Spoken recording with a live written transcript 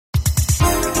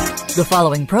The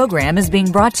following program is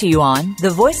being brought to you on the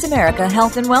Voice America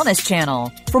Health and Wellness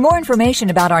Channel. For more information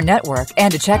about our network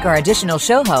and to check our additional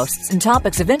show hosts and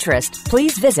topics of interest,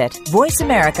 please visit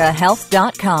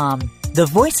voiceamericahealth.com. The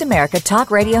Voice America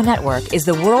Talk Radio Network is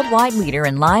the worldwide leader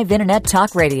in live Internet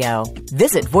talk radio.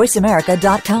 Visit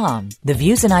voiceamerica.com. The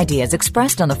views and ideas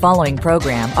expressed on the following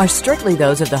program are strictly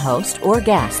those of the host or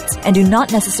guests and do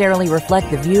not necessarily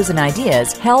reflect the views and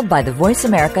ideas held by the Voice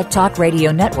America Talk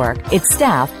Radio Network, its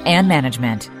staff, and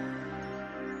management.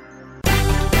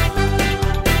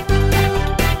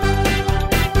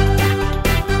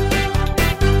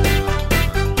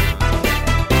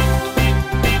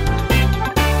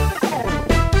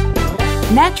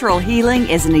 Natural healing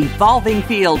is an evolving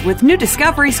field with new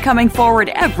discoveries coming forward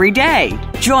every day.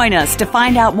 Join us to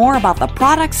find out more about the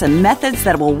products and methods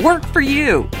that will work for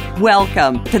you.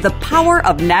 Welcome to The Power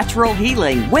of Natural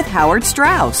Healing with Howard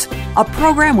Strauss, a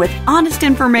program with honest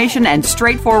information and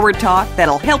straightforward talk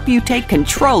that'll help you take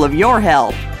control of your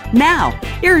health. Now,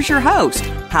 here's your host,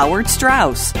 Howard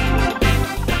Strauss.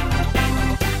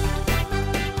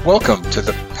 Welcome to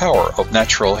The Power of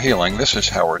Natural Healing. This is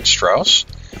Howard Strauss.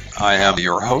 I am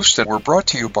your host, and we're brought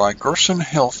to you by Gerson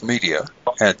Health Media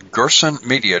at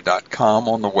gersonmedia.com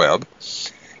on the web,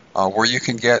 where you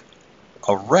can get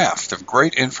a raft of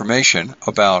great information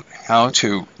about how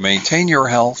to maintain your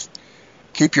health,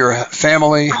 keep your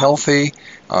family healthy,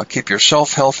 keep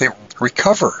yourself healthy,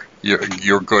 recover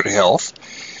your good health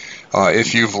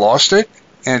if you've lost it,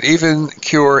 and even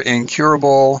cure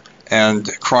incurable and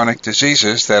chronic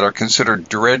diseases that are considered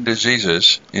dread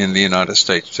diseases in the United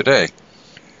States today.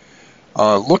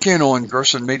 Look in on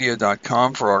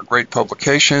gersonmedia.com for our great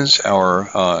publications,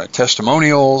 our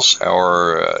testimonials,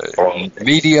 our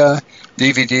media,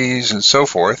 DVDs, and so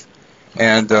forth,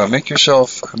 and make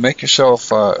yourself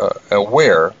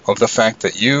aware of the fact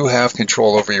that you have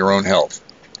control over your own health.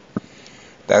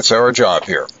 That's our job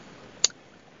here.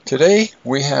 Today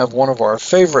we have one of our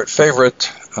favorite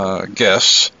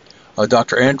guests,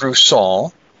 Dr. Andrew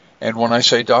Saul. And when I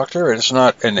say doctor, it is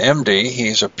not an MD.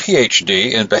 He's a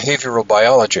PhD in behavioral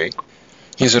biology.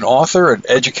 He's an author and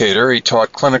educator. He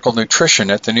taught clinical nutrition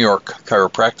at the New York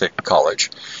Chiropractic College.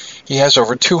 He has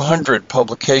over 200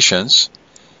 publications.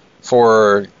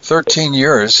 For 13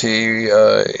 years, he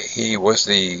was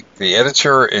the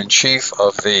editor-in-chief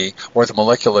of the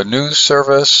Orthomolecular News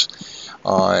Service.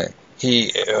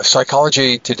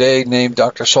 Psychology Today named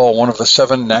Dr. Saul one of the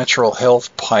 7 natural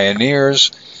health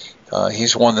pioneers.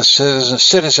 He's won the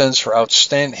Citizens for Health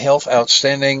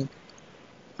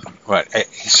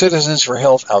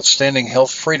Outstanding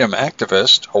Health Freedom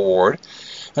Activist Award,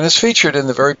 and is featured in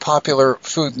the very popular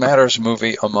Food Matters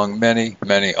movie, among many,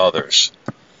 many others.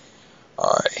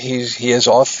 He has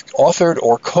authored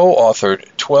or co-authored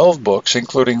 12 books,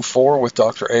 including 4 with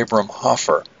Dr. Abram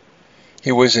Hoffer.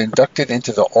 He was inducted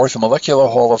into the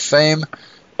Orthomolecular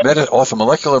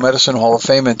Medicine Hall of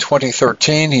Fame in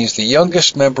 2013. He's the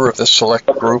youngest member of the select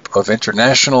group of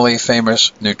internationally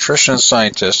famous nutrition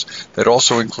scientists that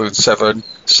also includes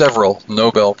several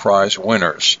Nobel Prize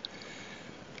winners.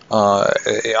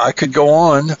 I could go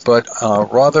on, but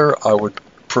rather I would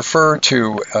prefer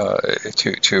to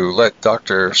let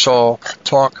Dr. Saul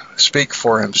speak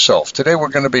for himself. Today we're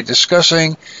going to be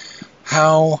discussing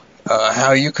how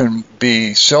you can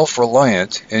be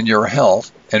self-reliant in your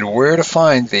health and where to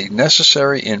find the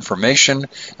necessary information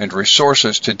and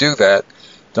resources to do that.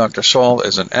 Dr. Saul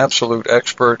is an absolute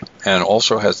expert and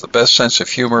also has the best sense of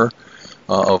humor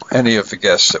of any of the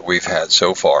guests that we've had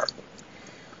so far.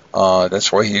 That's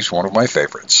why he's one of my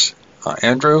favorites.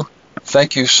 Andrew,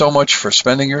 thank you so much for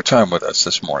spending your time with us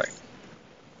this morning.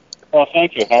 Well,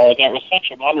 thank you, Howard. That was such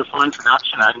a wonderful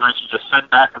introduction. I'd like to just sit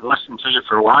back and listen to you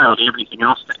for a while. Do you have anything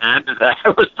else to add to that?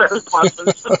 It was very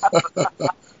pleasant.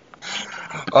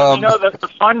 The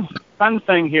fun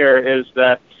thing here is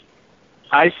that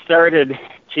I started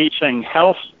teaching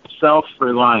health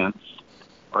self-reliance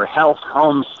or health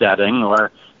homesteading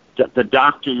or the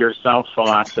doctor yourself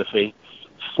philosophy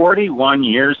 41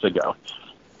 years ago.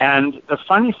 And the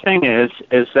funny thing is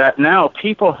that now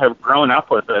people have grown up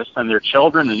with this, and their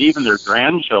children and even their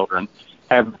grandchildren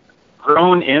have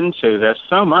grown into this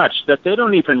so much that they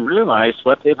don't even realize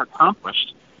what they've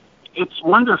accomplished. It's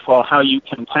wonderful how you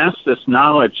can pass this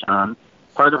knowledge on,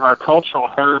 part of our cultural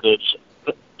heritage,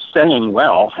 staying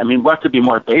well. I mean, what could be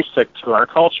more basic to our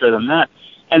culture than that?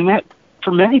 And that,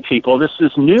 for many people, this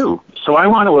is new. So I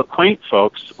want to acquaint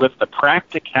folks with the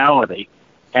practicality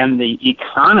and the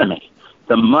economy,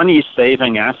 the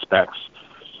money-saving aspects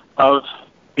of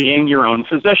being your own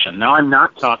physician. Now, I'm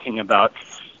not talking about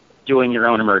doing your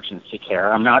own emergency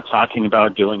care. I'm not talking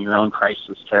about doing your own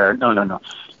crisis care. No.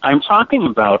 I'm talking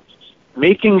about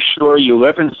making sure you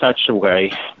live in such a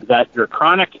way that your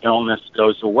chronic illness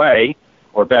goes away,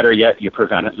 or better yet, you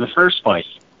prevent it in the first place.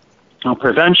 Now,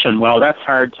 prevention, well, that's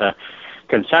hard to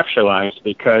conceptualize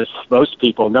because most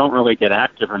people don't really get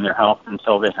active in their health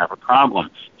until they have a problem.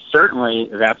 Certainly,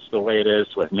 that's the way it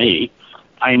is with me.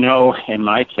 I know in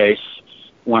my case,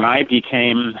 when I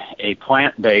became a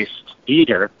plant-based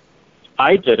eater,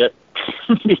 I did it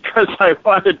because I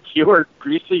wanted fewer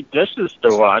greasy dishes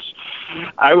to wash.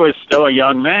 I was still a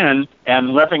young man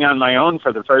and living on my own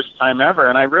for the first time ever,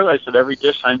 and I realized that every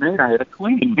dish I made I had to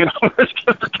clean. It was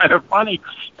just kind of funny.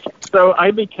 So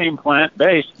I became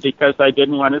plant-based because I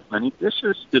didn't want as many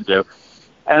dishes to do,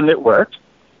 and it worked.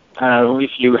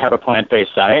 If you have a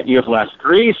plant-based diet, you have less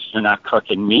grease. You're not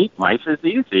cooking meat. Life is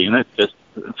easy, and it's just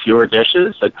fewer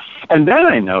dishes. And then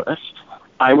I noticed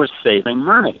I was saving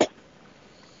money.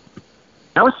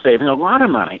 I was saving a lot of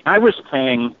money. I was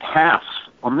paying half,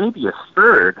 or maybe a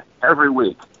third, every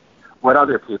week what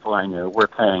other people I knew were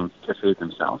paying to feed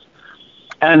themselves.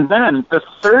 And then the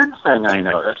third thing I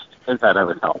noticed is that I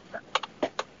was healthy.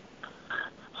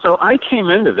 So I came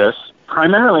into this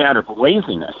primarily out of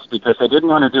laziness because I didn't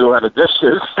want to do a lot of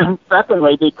dishes, and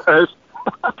secondly because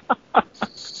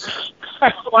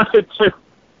I wanted to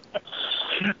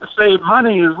save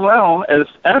money as well as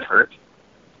effort.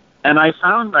 And I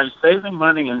found by saving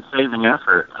money and saving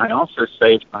effort, I also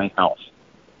saved my health.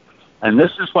 And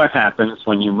this is what happens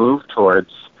when you move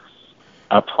towards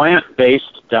a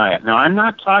plant-based diet. Now, I'm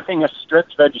not talking a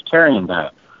strict vegetarian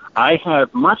diet. I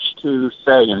have much to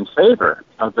say in favor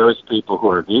of those people who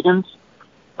are vegans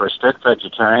or strict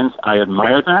vegetarians. I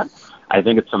admire that. I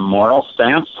think it's a moral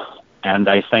stance, and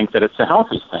I think that it's a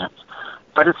healthy stance.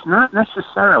 But it's not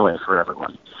necessarily for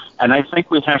everyone. And I think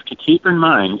we have to keep in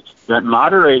mind that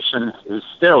moderation is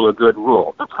still a good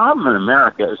rule. The problem in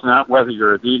America is not whether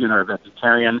you're a vegan or a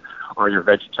vegetarian or you're a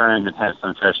vegetarian that has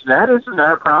some fish. That isn't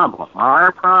our problem.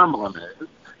 Our problem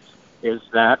is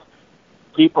that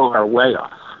people are way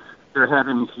off. They're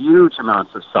having huge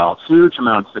amounts of salt, huge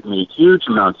amounts of meat, huge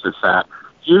amounts of fat,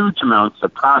 huge amounts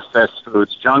of processed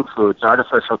foods, junk foods,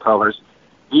 artificial colors.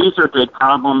 These are big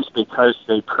problems because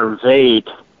they pervade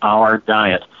our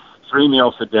diet. 3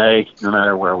 meals a day, no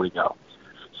matter where we go.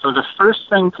 So the first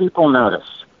thing people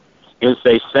notice is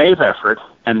they save effort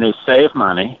and they save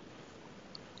money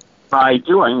by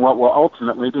doing what will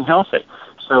ultimately be healthy.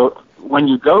 So when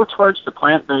you go towards the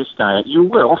plant-based diet, you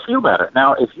will feel better.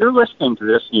 Now, if you're listening to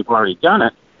this and you've already done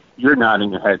it, you're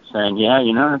nodding your head saying, yeah,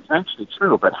 it's actually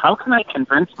true, but how can I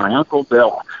convince my Uncle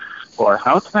Bill? Or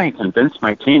how can I convince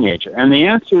my teenager? And the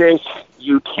answer is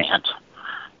you can't.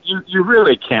 You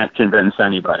really can't convince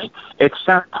anybody,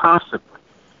 except possibly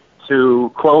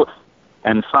to quote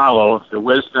and follow the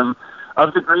wisdom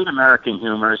of the great American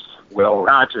humorist Will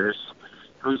Rogers,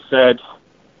 who said,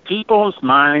 people's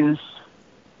minds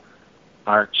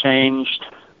are changed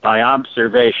by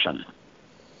observation,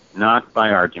 not by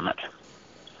argument.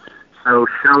 So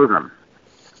show them.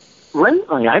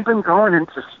 Lately, I've been going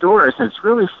into stores, and it's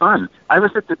really fun. I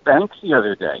was at the bank the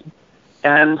other day,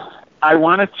 and I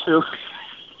wanted to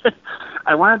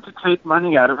take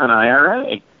money out of an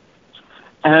IRA.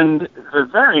 And the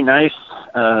very nice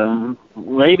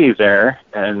lady there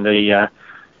in the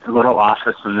little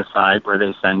office on the side where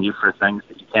they send you for things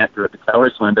that you can't do at the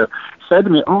teller's window said to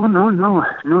me, oh,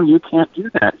 no, you can't do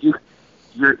that.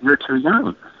 You're too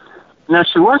young. Now,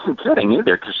 she wasn't kidding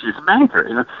either because she's a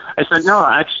banker. I said, no,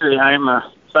 actually, I'm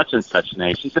such and such an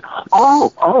age. She said,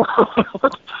 oh.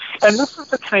 And this is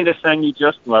the kind of thing you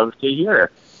just love to hear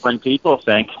when people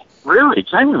really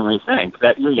genuinely think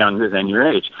that you're younger than your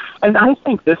age. And I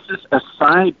think this is a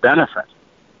side benefit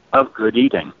of good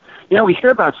eating. We hear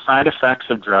about side effects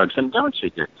of drugs, and don't you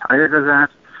get tired of that?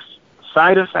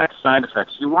 Side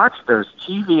effects. You watch those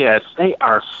TV ads, they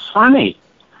are funny.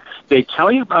 They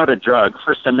tell you about a drug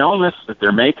for some illness that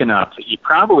they're making up that you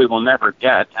probably will never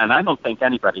get, and I don't think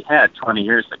anybody had 20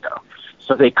 years ago.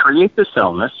 So they create this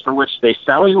illness for which they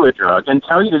sell you a drug and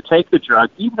tell you to take the drug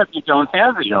even if you don't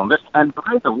have the illness. And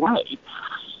by the way,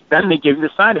 then they give you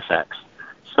the side effects,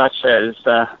 such as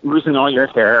losing all your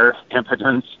hair,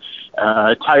 impotence,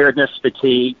 tiredness,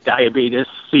 fatigue, diabetes,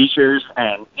 seizures,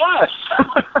 and yes.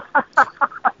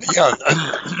 Yeah,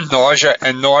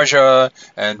 nausea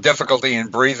and difficulty in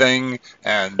breathing.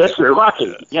 And if you're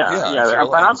lucky, yeah.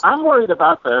 But I'm worried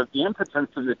about the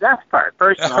impotence and the death part,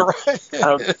 personally.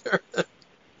 Right.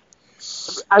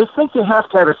 I think you have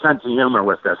to have a sense of humor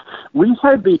with this. We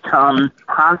had become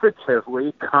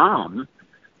positively calm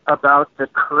about the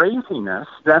craziness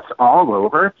that's all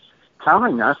over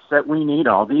telling us that we need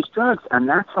all these drugs, and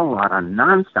that's a lot of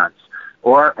nonsense.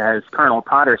 Or, as Colonel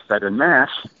Potter said in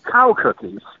MASH, cow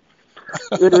cookies.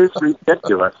 It is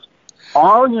ridiculous.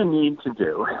 All you need to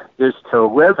do is to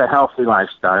live a healthy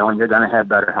lifestyle, and you're going to have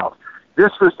better health.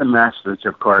 This was the message,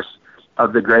 of course,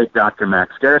 of the great Dr.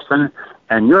 Max Gerson,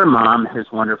 and your mom,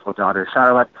 his wonderful daughter,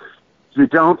 Charlotte. You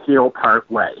don't heal part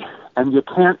way, and you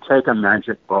can't take a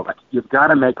magic bullet. You've got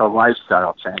to make a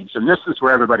lifestyle change, and this is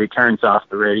where everybody turns off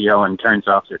the radio and turns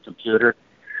off their computer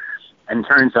and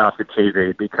turns off the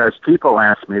TV, because people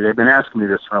ask me, they've been asking me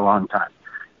this for a long time,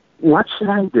 what should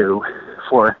I do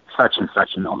for such and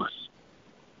such an illness?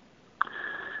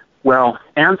 Well,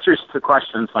 answers to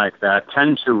questions like that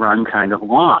tend to run kind of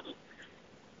long.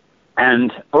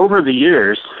 And over the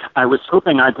years, I was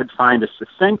hoping I could find a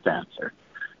succinct answer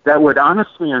that would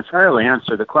honestly and fairly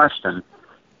answer the question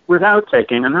without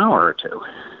taking an hour or two.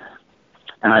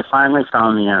 And I finally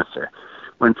found the answer.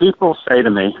 When people say to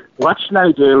me, what should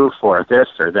I do for this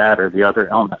or that or the other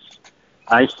illness?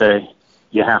 I say,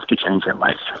 you have to change your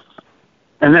life.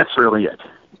 And that's really it.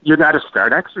 You got to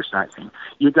start exercising.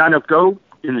 You got to go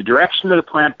in the direction of the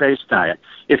plant-based diet.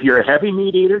 If you're a heavy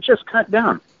meat eater, just cut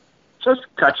down. Just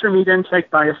cut your meat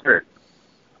intake by a third.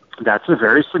 That's a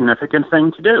very significant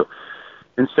thing to do.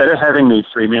 Instead of having meat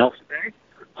 3 meals a day,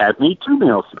 have meat 2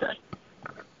 meals a day.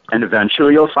 And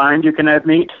eventually you'll find you can have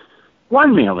meat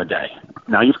 1 meal a day.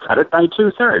 Now you've cut it by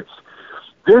 2/3.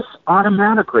 This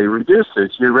automatically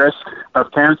reduces your risk of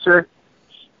cancer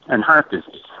and heart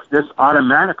disease. This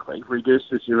automatically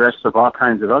reduces your risk of all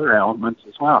kinds of other ailments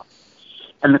as well.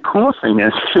 And the cool thing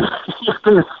is, you're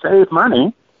going to save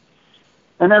money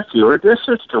and have fewer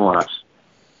dishes to wash.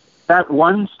 That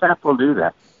one step will do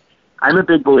that. I'm a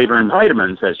big believer in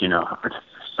vitamins, as you know, Howard.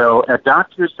 So at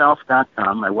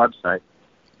dryourself.com, my website,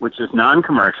 which is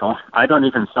non-commercial, I don't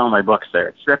even sell my books there.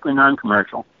 It's strictly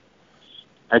non-commercial,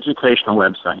 educational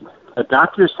website. At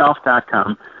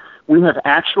dryourself.com, we have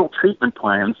actual treatment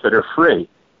plans that are free,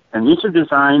 and these are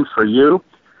designed for you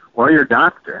or your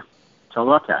doctor to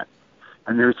look at.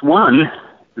 And there's one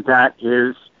that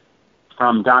is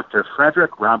from Dr.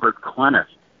 Frederick Robert Klenner.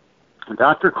 And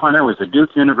Dr. Klenner was a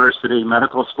Duke University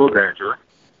medical school graduate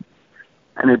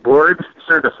and a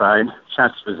board-certified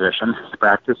chest physician who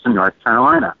practiced in North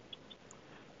Carolina.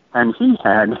 And he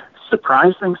had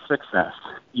surprising success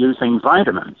using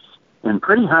vitamins in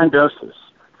pretty high doses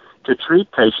to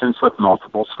treat patients with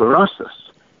multiple sclerosis.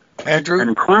 Andrew,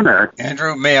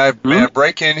 may I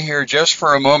break in here just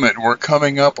for a moment? We're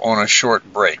coming up on a short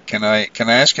break. Can I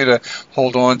ask you to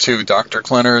hold on to Dr.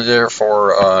 Klenner there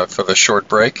for the short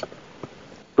break?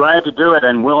 Glad to do it,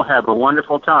 and we'll have a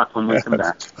wonderful talk when we come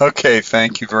back. Okay,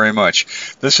 thank you very much.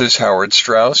 This is Howard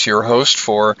Strauss, your host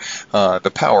for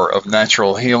The Power of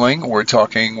Natural Healing. We're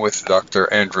talking with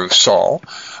Dr. Andrew Saul,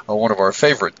 one of our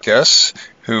favorite guests,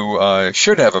 who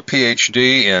should have a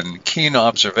PhD in keen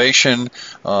observation,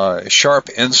 sharp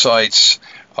insights,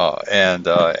 and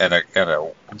a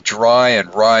dry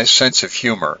and wry sense of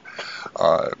humor.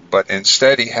 But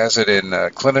instead, he has it in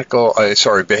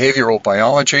behavioral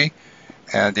biology,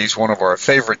 and he's one of our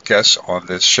favorite guests on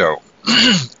this show.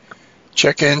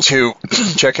 Check into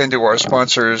our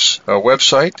sponsor's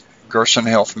website, Gerson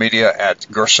Health Media, at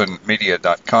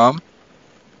gersonmedia.com.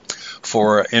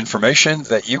 for information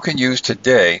that you can use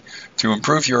today to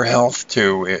improve your health,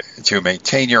 to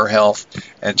maintain your health,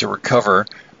 and to recover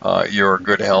your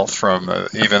good health from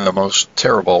even the most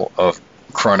terrible of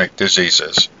chronic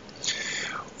diseases.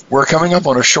 We're coming up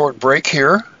on a short break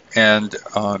here, and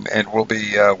we'll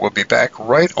be back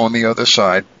right on the other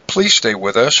side. Please stay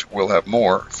with us. We'll have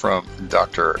more from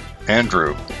Dr.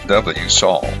 Andrew W.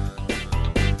 Saul.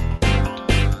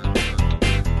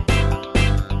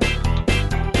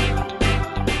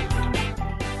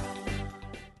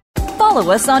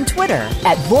 Follow us on Twitter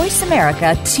at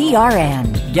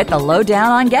VoiceAmericaTRN. Get the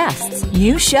lowdown on guests,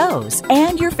 new shows,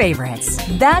 and your favorites.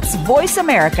 That's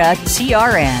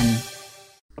VoiceAmericaTRN.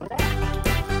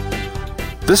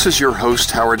 This is your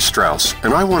host, Howard Strauss,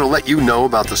 and I want to let you know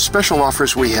about the special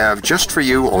offers we have just for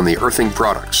you on the earthing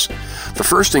products. The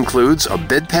first includes a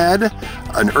bed pad,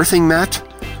 an earthing mat,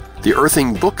 the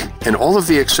earthing book, and all of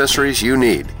the accessories you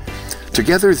need.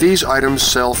 Together, these items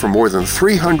sell for more than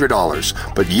 $300,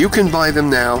 but you can buy them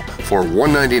now for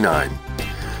 $199.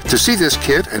 To see this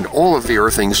kit and all of the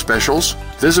earthing specials,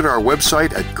 visit our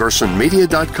website at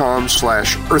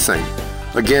gersonmedia.com/earthing.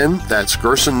 Again, that's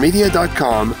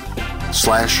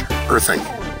gersonmedia.com/earthing.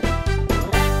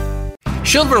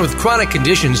 Children with chronic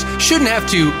conditions shouldn't have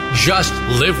to just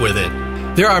live with it.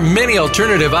 There are many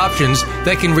alternative options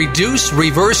that can reduce,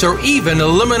 reverse, or even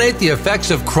eliminate the effects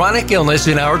of chronic illness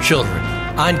in our children.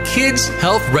 On Kids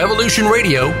Health Revolution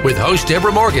Radio with host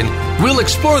Deborah Morgan, we'll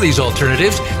explore these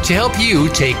alternatives to help you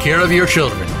take care of your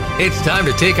children. It's time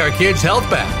to take our kids' health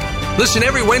back. Listen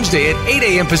every Wednesday at 8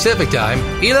 a.m. Pacific Time,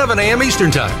 11 a.m. Eastern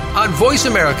Time on Voice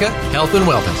America Health and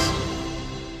Wellness.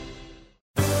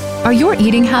 Are your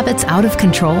eating habits out of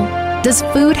control? Does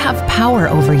food have power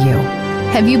over you?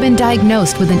 Have you been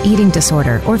diagnosed with an eating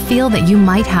disorder or feel that you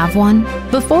might have one?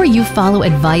 Before you follow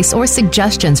advice or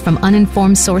suggestions from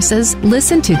uninformed sources,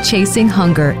 listen to Chasing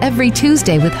Hunger every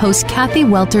Tuesday with host Kathy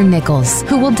Welter-Nichols,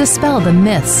 who will dispel the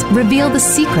myths, reveal the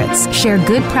secrets, share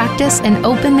good practice, and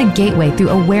open the gateway through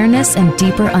awareness and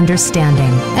deeper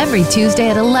understanding. Every Tuesday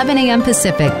at 11 a.m.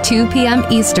 Pacific, 2 p.m.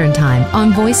 Eastern Time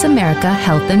on Voice America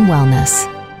Health and Wellness.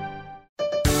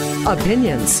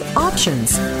 Opinions,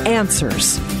 options,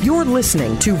 answers. You're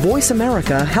listening to Voice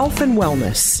America Health and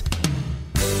Wellness.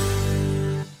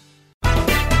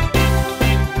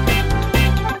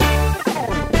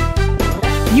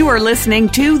 You are listening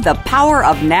to The Power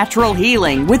of Natural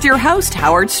Healing with your host,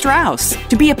 Howard Strauss.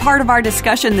 To be a part of our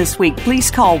discussion this week,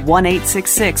 please call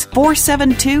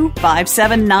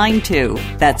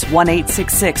 1-866-472-5792. That's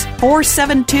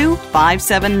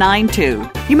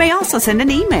 1-866-472-5792. You may also send an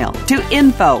email to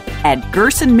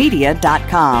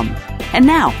info@gersonmedia.com. And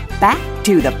now, back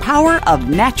to The Power of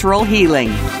Natural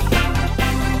Healing.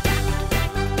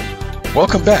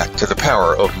 Welcome back to the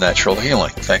Power of Natural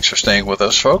Healing. Thanks for staying with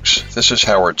us, folks. This is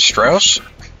Howard Strauss,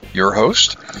 your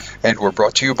host, and we're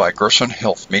brought to you by Gerson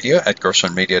Health Media at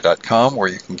gersonmedia.com, where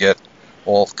you can get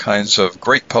all kinds of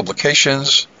great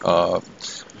publications,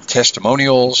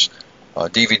 testimonials,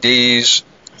 DVDs,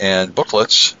 and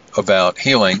booklets about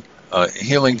healing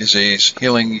disease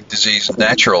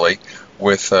naturally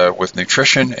with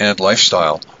nutrition and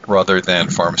lifestyle, rather than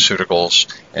pharmaceuticals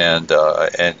and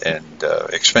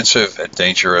expensive and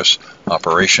dangerous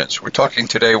operations. We're talking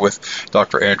today with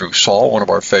Dr. Andrew Saul, one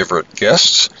of our favorite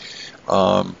guests,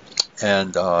 and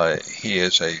he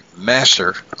is a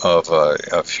master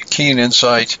of keen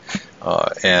insight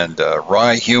and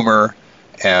wry humor,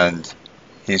 and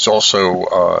he's also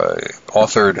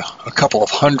authored a couple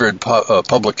of hundred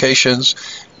publications,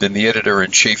 been the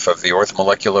editor-in-chief of the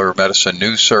Orthomolecular Medicine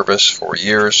News Service for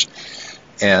years,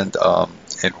 and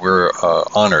we're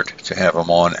honored to have him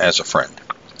on as a friend.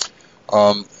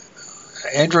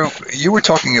 Andrew, you were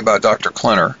talking about Dr.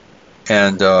 Klenner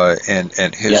and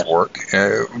his work.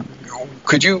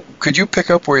 Could you pick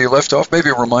up where you left off?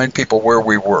 Maybe remind people where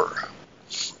we were.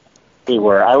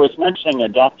 I was mentioning a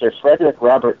Dr. Frederick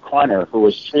Robert Klenner, who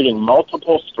was treating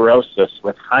multiple sclerosis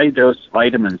with high-dose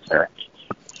vitamin therapy.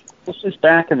 This is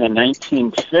back in the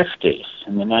 1950s.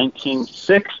 In the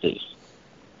 1960s,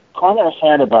 Klenner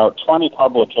had about 20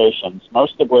 publications,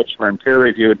 most of which were in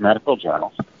peer-reviewed medical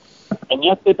journals, and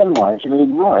yet they've been largely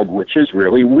ignored, which is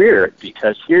really weird,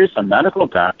 because here's a medical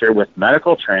doctor with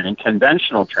medical training,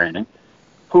 conventional training,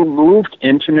 who moved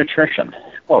into nutrition.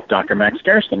 Well, Dr. Max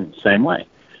Gerson, same way.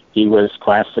 He was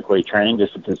classically trained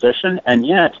as a physician, and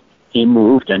yet he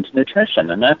moved into nutrition,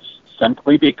 and that's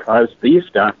simply because these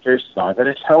doctors saw that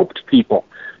it helped people.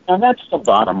 Now, that's the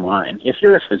bottom line. If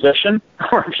you're a physician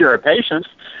or if you're a patient,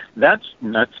 that's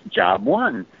job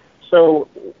one. So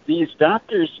these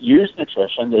doctors use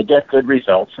nutrition, they get good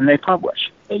results, and they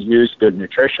publish. They use good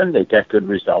nutrition, they get good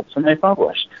results, and they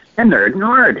publish. And they're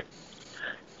ignored.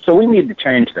 So we need to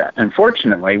change that.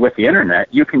 Unfortunately, with the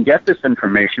Internet, you can get this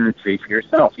information and see for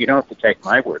yourself. You don't have to take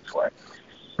my word for it.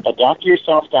 At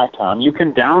dryourself.com, you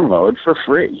can download for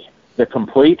free the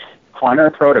complete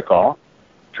Klenner protocol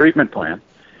treatment plan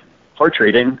for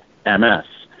treating MS.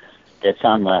 It's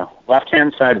on the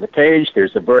left-hand side of the page.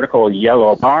 There's a vertical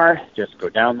yellow bar. Just go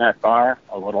down that bar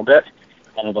a little bit,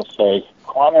 and it'll say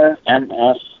Klenner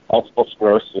MS Multiple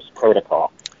Sclerosis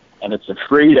Protocol. And it's a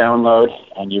free download,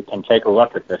 and you can take a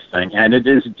look at this thing. And it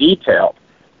is detailed.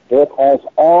 It has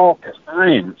all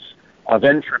kinds of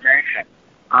information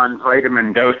on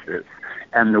vitamin doses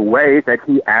and the way that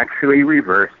he actually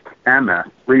reversed MS.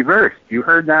 Reversed, you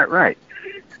heard that right,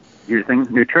 using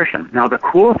nutrition. Now, the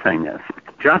cool thing is,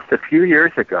 just a few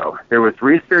years ago, there was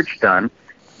research done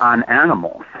on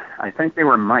animals. I think they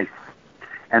were mice.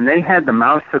 And they had the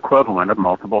mouse equivalent of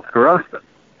multiple sclerosis.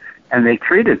 And they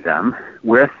treated them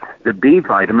with the B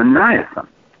vitamin niacin.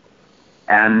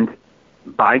 And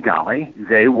by golly,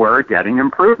 they were getting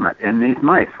improvement in these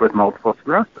mice with multiple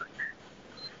sclerosis.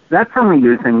 That's only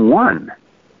using one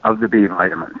of the B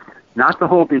vitamins, not the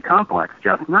whole B complex,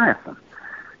 just niacin.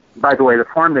 By the way, the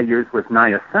form they used was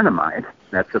niacinamide.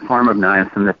 That's a form of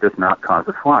niacin that does not cause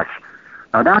a flush.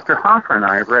 Now, Dr. Hoffer and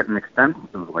I have written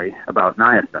extensively about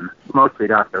niacin, mostly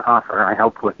Dr. Hoffer. I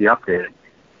helped with the updating.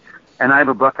 And I have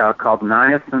a book out called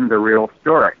Niacin, The Real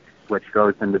Story, which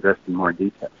goes into this in more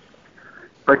detail.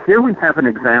 But here we have an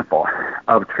example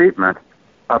of treatment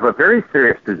of a very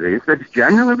serious disease that's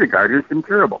generally regarded as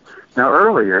incurable. Now,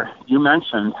 earlier, you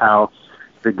mentioned how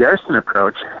the Gerson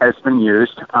approach has been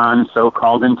used on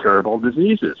so-called incurable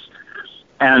diseases.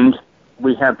 And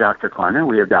we have Dr. Klenner,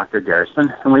 we have Dr.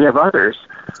 Gerson, and we have others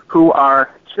who are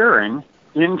curing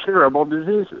incurable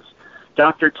diseases.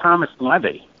 Dr. Thomas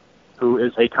Levy, who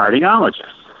is a cardiologist,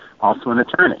 also an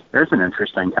attorney. There's an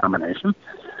interesting combination.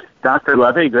 Dr.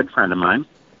 Levy, a good friend of mine,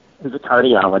 is a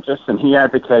cardiologist, and he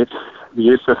advocates the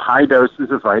use of high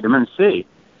doses of vitamin C,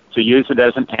 to use it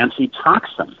as an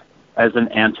antitoxin, as an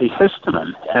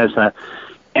antihistamine, as an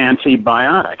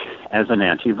antibiotic, as an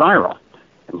antiviral.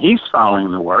 And he's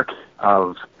following the work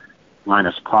of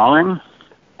Linus Pauling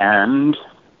and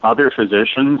other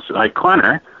physicians like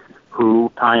Klenner,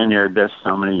 who pioneered this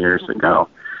so many years ago.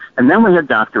 And then we have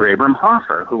Dr. Abram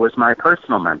Hoffer, who was my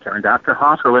personal mentor. And Dr.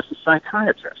 Hoffer was a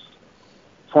psychiatrist,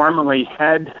 formerly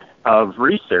head of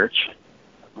research,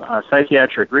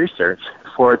 psychiatric research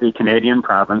for the Canadian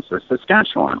province of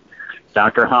Saskatchewan.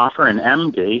 Dr. Hoffer, an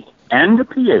MD and a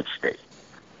PhD,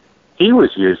 he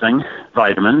was using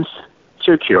vitamins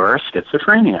to cure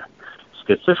schizophrenia.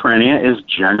 Schizophrenia is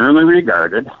generally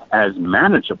regarded as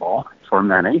manageable for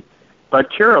many, but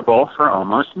curable for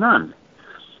almost none.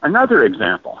 Another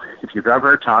example, if you've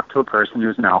ever talked to a person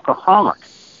who's an alcoholic,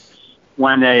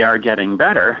 when they are getting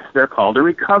better, they're called a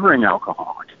recovering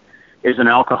alcoholic. Is an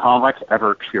alcoholic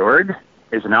ever cured?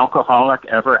 Is an alcoholic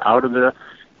ever out of the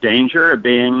danger of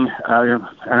being an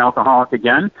alcoholic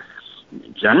again?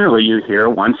 Generally, you hear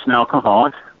once an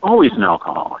alcoholic, always an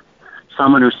alcoholic.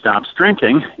 Someone who stops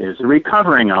drinking is a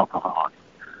recovering alcoholic.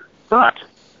 But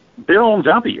Bill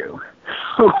W.,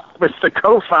 who was the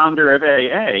co-founder of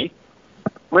AA,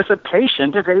 was a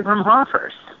patient of Abram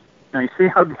Hoffer's. Now, you see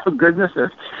how good this is?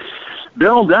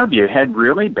 Bill W. had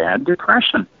really bad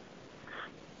depression.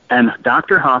 And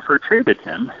Dr. Hoffer treated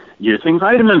him using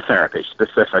vitamin therapy,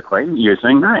 specifically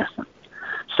using niacin.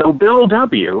 So Bill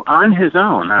W., on his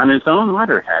own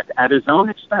letterhead, at his own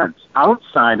expense,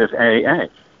 outside of AA,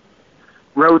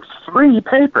 wrote 3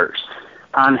 papers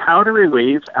on how to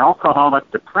relieve alcoholic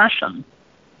depression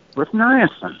with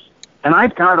niacin. And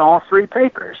I've got all 3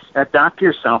 papers at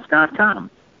docyourself.com.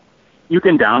 You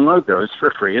can download those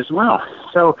for free as well.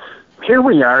 So here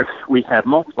we are. We have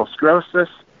multiple sclerosis.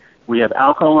 We have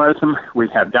alcoholism. We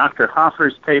have Dr.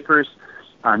 Hoffer's papers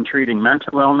on treating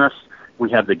mental illness.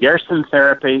 We have the Gerson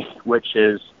therapy, which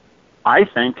is, I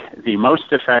think, the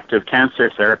most effective cancer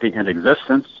therapy in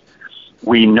existence.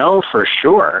 We know for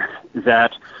sure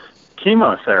that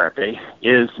chemotherapy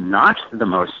is not the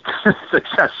most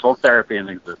successful therapy in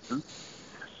existence.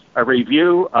 A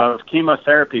review of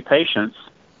chemotherapy patients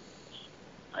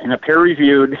in a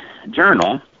peer-reviewed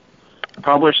journal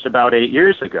published about 8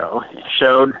 years ago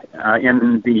showed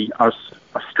in the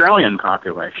Australian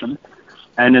population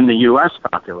and in the U.S.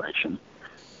 population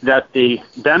that the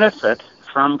benefit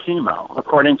from chemo,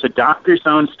 according to doctors'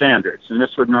 own standards, and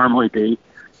this would normally be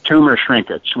tumor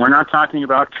shrinkage. We're not talking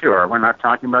about cure. We're not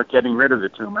talking about getting rid of the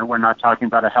tumor. We're not talking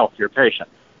about a healthier patient.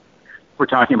 We're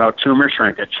talking about tumor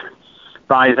shrinkage.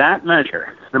 By that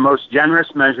measure, the most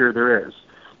generous measure there is,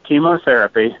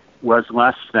 chemotherapy was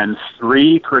less than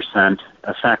 3%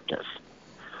 effective.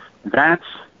 That's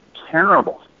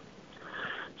terrible.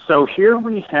 So here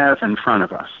we have in front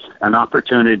of us an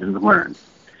opportunity to learn.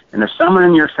 And if someone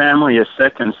in your family is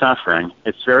sick and suffering,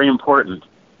 it's very important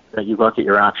that you look at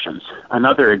your options.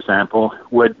 Another example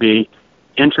would be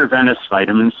intravenous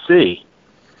vitamin C.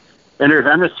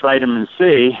 Intravenous vitamin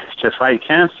C to fight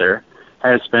cancer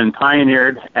has been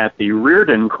pioneered at the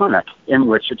Reardon Clinic in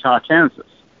Wichita, Kansas.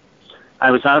 I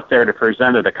was out there to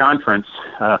present at a conference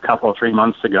a 3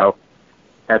 months ago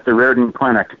at the Reardon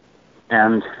Clinic,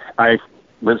 and I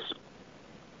was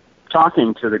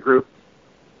talking to the group,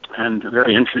 and a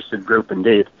very interested group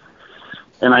indeed.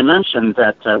 And I mentioned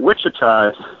that Wichita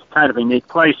is kind of a unique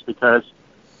place because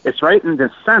it's right in the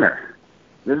center,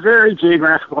 the very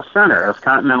geographical center of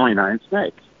continental United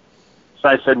States. So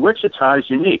I said, Wichita is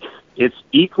unique. It's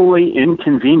equally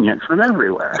inconvenient from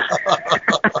everywhere.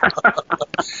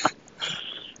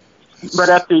 But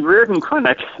at the Reardon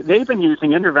Clinic, they've been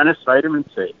using intravenous vitamin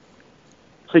C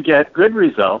to get good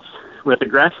results with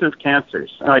aggressive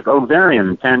cancers, like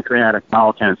ovarian, pancreatic,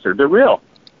 bowel cancer, the real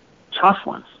tough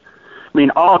ones. I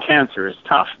mean, all cancer is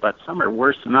tough, but some are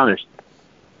worse than others.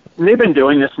 And they've been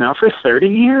doing this now for 30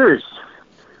 years.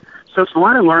 So if you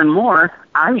want to learn more,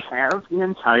 I have the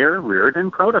entire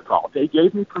Reardon protocol. They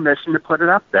gave me permission to put it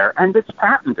up there, and it's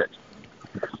patented.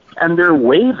 And they're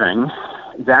waiving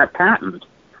that patent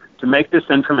to make this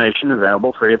information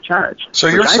available free of charge. So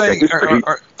you're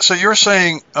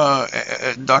saying,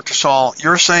 Dr. Saul,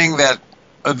 you're saying that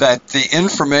that the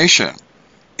information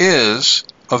is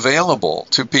available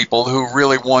to people who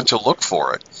really want to look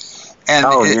for it, and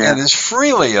and is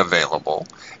freely available.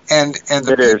 And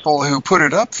the people who put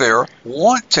it up there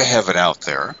want to have it out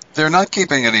there. They're not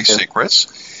keeping any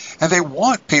secrets, and they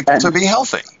want people to be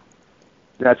healthy.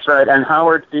 That's right. And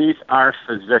Howard, these are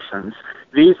physicians.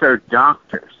 These are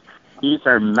doctors. These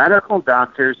are medical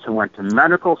doctors who went to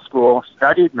medical school,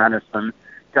 studied medicine,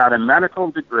 got a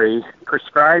medical degree,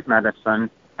 prescribed medicine,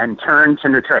 and turned to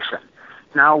nutrition.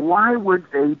 Now, why would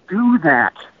they do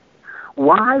that?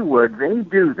 Why would they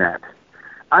do that?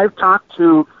 I've talked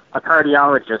to a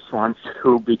cardiologist once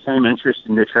who became interested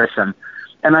in nutrition,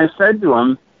 and I said to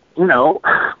him,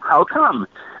 how come?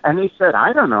 And he said,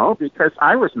 I don't know, because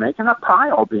I was making a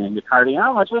pile being a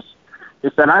cardiologist. He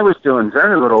said, I was doing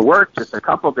very little work, just a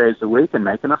couple days a week and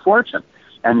making a fortune.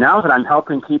 And now that I'm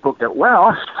helping people get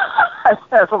well, I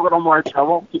have a little more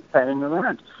trouble paying the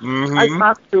rent. Mm-hmm. I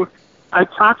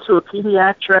talked to a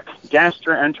pediatric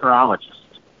gastroenterologist,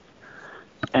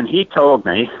 and he told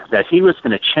me that he was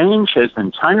going to change his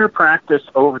entire practice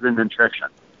over to nutrition.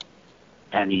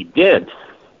 And he did.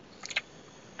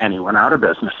 And he went out of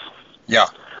business. Yeah.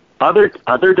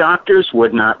 Other doctors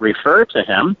would not refer to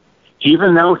him,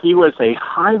 even though he was a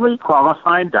highly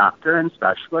qualified doctor and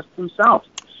specialist himself.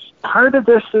 Part of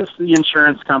this is the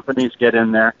insurance companies get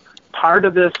in there. Part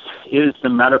of this is the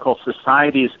medical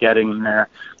societies getting in there.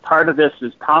 Part of this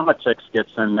is politics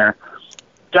gets in there.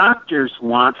 Doctors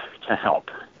want to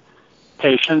help.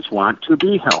 Patients want to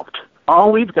be helped.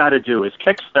 All we've got to do is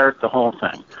kickstart the whole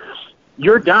thing.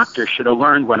 Your doctor should have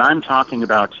learned what I'm talking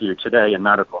about to you today in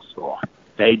medical school.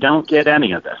 They don't get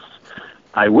any of this.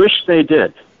 I wish they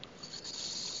did.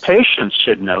 Patients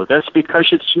should know this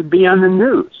because it should be on the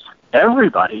news.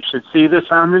 Everybody should see this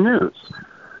on the news.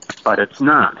 But it's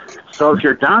not. So if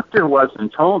your doctor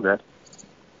wasn't told it,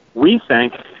 we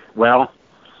think, well,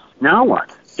 now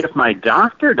what? If my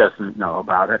doctor doesn't know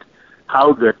about it,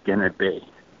 how good can it be?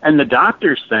 And the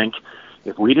doctors think,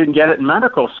 if we didn't get it in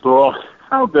medical school,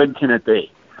 how good can it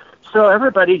be? So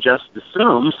everybody just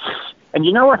assumes. And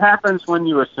you know what happens when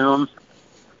you assume?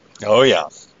 Oh, yeah.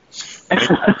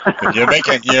 You make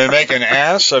an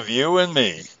ass of you and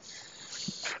me.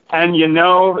 And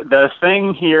the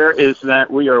thing here is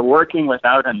that we are working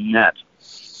without a net.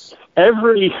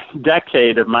 Every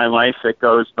decade of my life that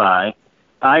goes by,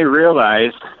 I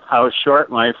realize how short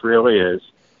life really is.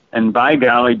 And by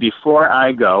golly, before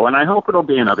I go, and I hope it'll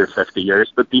be another 50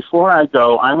 years, but before I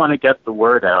go, I want to get the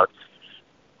word out.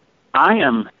 I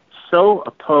am so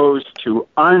opposed to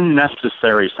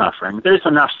unnecessary suffering. There's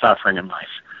enough suffering in life.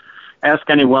 Ask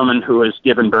any woman who has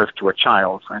given birth to a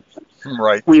child, for instance.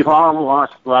 Right. We've all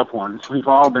lost loved ones. We've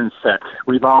all been sick.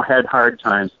 We've all had hard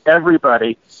times.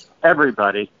 Everybody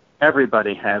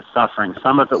has suffering.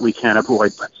 Some of it we can't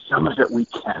avoid, but some of it we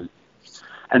can.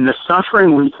 And the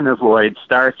suffering we can avoid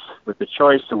starts with the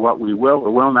choice of what we will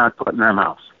or will not put in our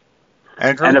mouths.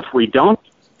 Andrew? And if we don't...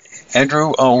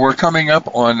 Andrew, we're coming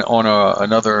up on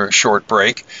another short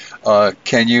break.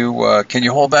 Can you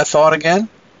hold that thought again?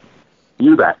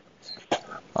 You bet.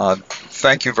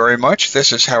 Thank you very much.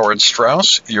 This is Howard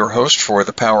Strauss, your host for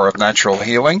The Power of Natural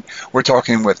Healing. We're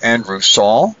talking with Andrew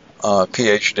Saul,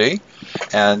 PhD,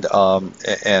 and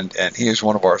he is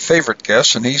one of our favorite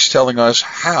guests, and he's telling us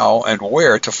how and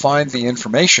where to find the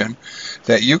information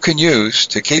that you can use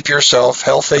to keep yourself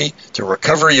healthy, to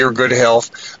recover your good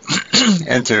health,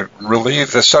 and to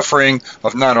relieve the suffering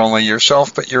of not only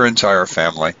yourself but your entire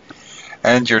family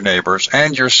and your neighbors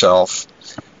and yourself.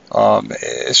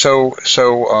 So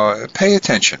pay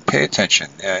attention.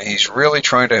 He's really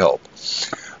trying to help.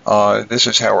 This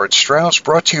is Howard Strauss,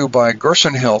 brought to you by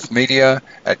Gerson Health Media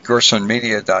at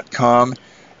gersonmedia.com,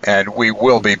 and we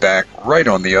will be back right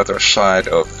on the other side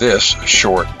of this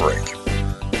short break.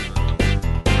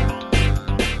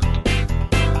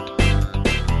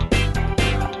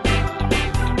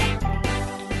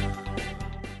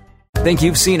 Think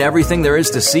you've seen everything there is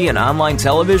to see in online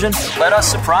television? Let us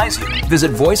surprise you.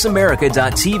 Visit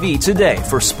voiceamerica.tv today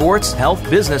for sports, health,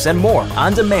 business, and more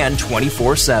on demand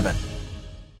 24/7.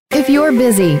 If you're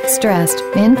busy, stressed,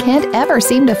 and can't ever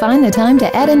seem to find the time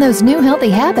to add in those new healthy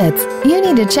habits, you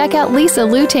need to check out Lisa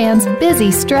Lutan's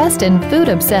Busy, Stressed, and Food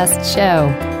Obsessed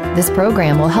show. This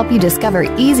program will help you discover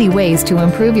easy ways to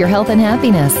improve your health and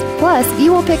happiness. Plus,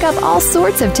 you will pick up all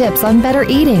sorts of tips on better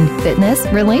eating, fitness,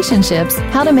 relationships,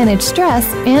 how to manage stress,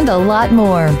 and a lot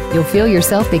more. You'll feel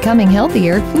yourself becoming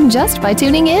healthier just by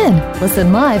tuning in.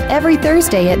 Listen live every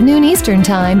Thursday at noon Eastern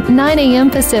Time, 9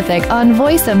 a.m. Pacific on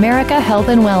Voice America Health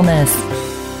and Wellness.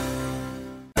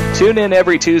 Tune in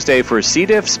every Tuesday for C.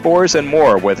 diff, spores, and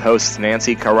more with hosts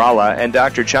Nancy Kerala and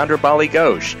Dr. Chandrabali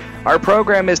Ghosh. Our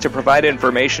program is to provide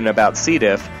information about C.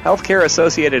 diff,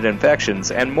 healthcare-associated infections,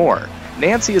 and more.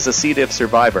 Nancy is a C. diff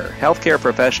survivor, healthcare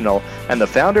professional, and the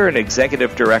founder and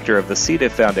executive director of the C.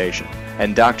 diff Foundation.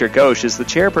 And Dr. Ghosh is the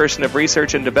chairperson of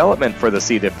research and development for the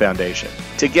C. diff Foundation.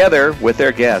 Together, with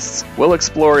their guests, we'll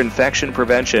explore infection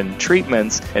prevention,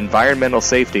 treatments, environmental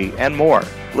safety, and more.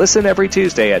 Listen every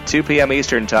Tuesday at 2 p.m.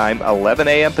 Eastern Time, 11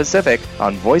 a.m. Pacific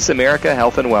on Voice America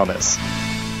Health and Wellness.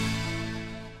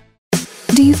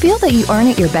 Do you feel that you aren't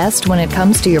at your best when it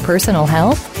comes to your personal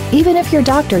health? Even if your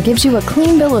doctor gives you a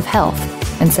clean bill of health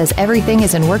and says everything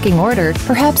is in working order,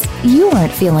 perhaps you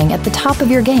aren't feeling at the top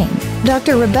of your game.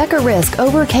 Dr. Rebecca Risk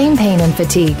overcame pain and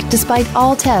fatigue despite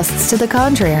all tests to the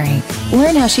contrary.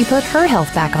 Learn how she put her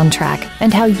health back on track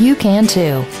and how you can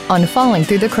too on Falling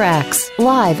Through the Cracks,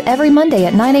 live every Monday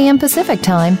at 9 a.m. Pacific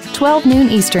Time, 12 noon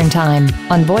Eastern Time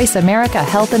on Voice America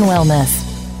Health and Wellness.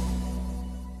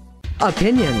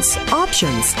 Opinions,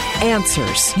 options,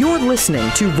 answers. You're listening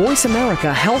to Voice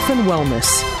America Health and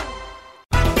Wellness.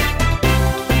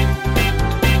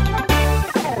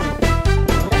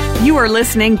 You are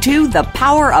listening to The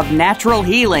Power of Natural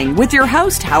Healing with your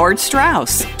host, Howard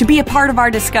Strauss. To be a part of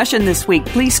our discussion this week,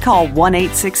 please call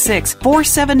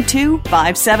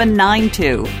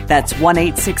 1-866-472-5792. That's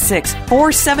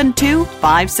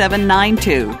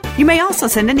 1-866-472-5792. You may also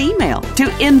send an email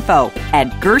to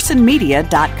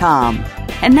info@gersonmedia.com.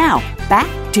 And now,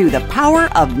 back to The Power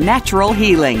of Natural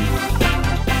Healing.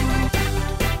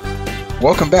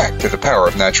 Welcome back to The Power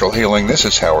of Natural Healing. This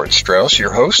is Howard Strauss,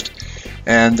 your host.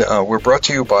 And we're brought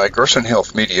to you by Gerson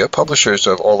Health Media, publishers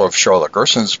of all of Charlotte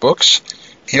Gerson's books,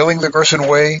 Healing the Gerson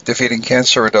Way, Defeating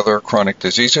Cancer and Other Chronic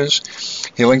Diseases,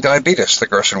 Healing Diabetes the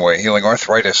Gerson Way, Healing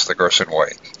Arthritis the Gerson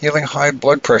Way, Healing High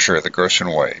Blood Pressure the Gerson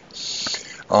Way.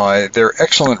 They're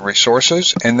excellent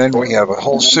resources, and then we have a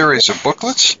whole series of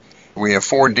booklets. We have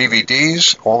 4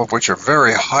 DVDs, all of which are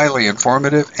very highly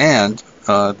informative, and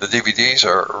the DVDs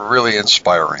are really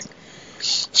inspiring.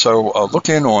 So look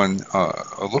in on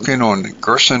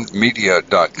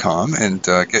gersonmedia.com and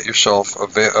get yourself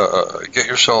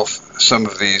some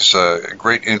of these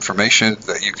great information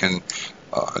that you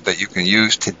can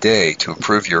use today to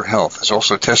improve your health. There's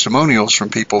also testimonials from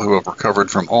people who have recovered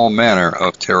from all manner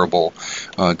of terrible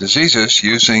diseases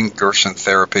using Gerson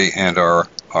therapy and are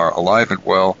alive and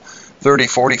well 30,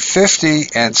 40, 50,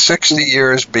 and 60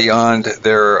 years beyond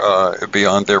their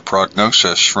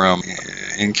prognosis from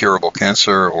incurable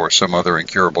cancer or some other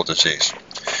incurable disease.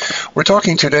 We're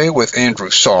talking today with Andrew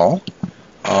Saul.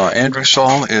 Andrew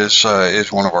Saul is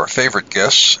one of our favorite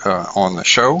guests on the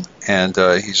show, and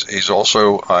he's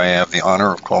also, I have the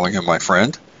honor of calling him my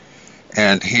friend,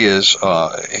 and he's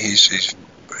got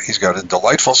a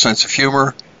delightful sense of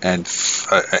humor and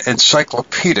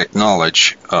encyclopedic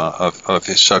knowledge of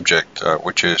his subject,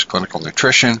 which is clinical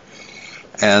nutrition.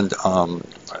 And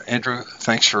Andrew,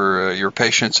 thanks for your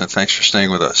patience and thanks for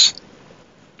staying with us.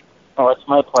 Oh, it's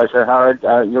my pleasure, Howard.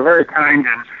 You're very kind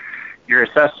in your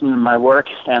assessment of my work,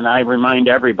 and I remind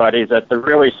everybody that the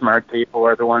really smart people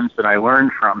are the ones that I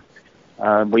learn from.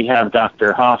 We have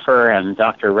Dr. Hoffer and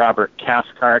Dr. Robert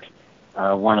Cathcart,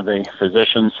 one of the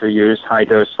physicians who use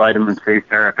high-dose vitamin C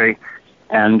therapy,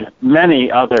 and many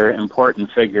other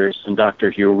important figures, and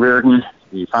Dr. Hugh Reardon,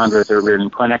 the founder of the Reardon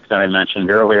Clinic that I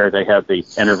mentioned earlier. They have the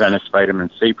intravenous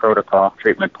vitamin C protocol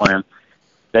treatment plan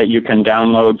that you can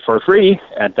download for free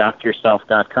at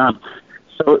docyourself.com.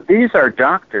 So these are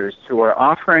doctors who are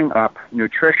offering up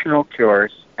nutritional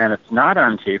cures, and it's not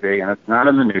on TV and it's not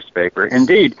in the newspaper.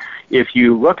 Indeed, if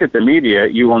you look at the media,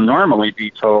 you will normally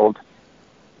be told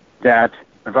that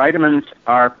vitamins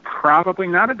are probably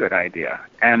not a good idea,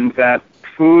 and that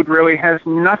food really has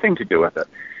nothing to do with it,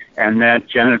 and that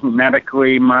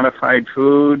genetically modified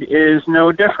food is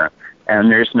no different, and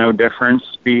there's no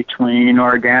difference between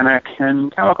organic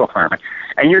and chemical farming.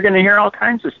 And you're going to hear all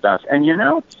kinds of stuff. And, you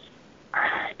know,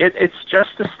 it's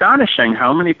just astonishing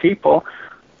how many people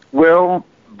will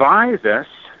buy this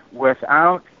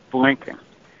without blinking.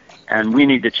 And we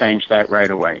need to change that right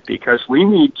away, because we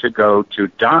need to go to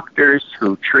doctors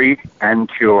who treat and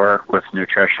cure with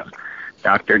nutrition.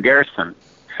 Dr. Gerson,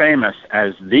 famous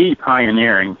as the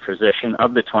pioneering physician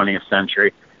of the 20th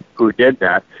century who did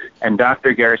that, and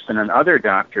Dr. Gerson and other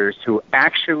doctors who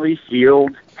actually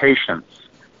healed patients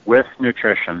with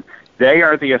nutrition. They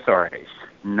are the authorities,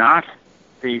 not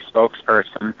the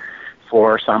spokesperson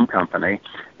for some company,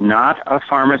 not a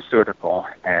pharmaceutical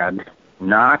ad,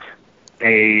 not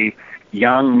a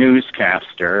young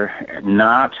newscaster,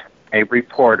 not a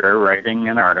reporter writing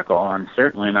an article, and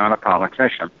certainly not a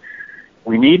politician.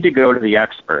 we need to go to the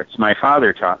experts. My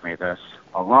father taught me this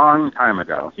a long time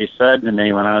ago. He said to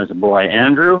me when I was a boy,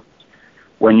 Andrew,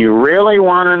 when you really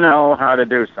want to know how to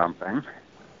do something,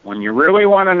 when you really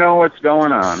want to know what's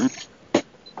going on,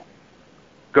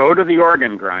 go to the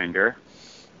organ grinder,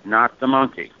 not the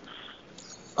monkey.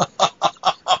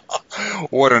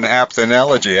 What an apt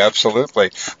analogy,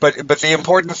 absolutely. But the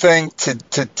important thing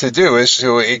to do is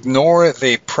to ignore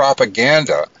the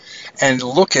propaganda and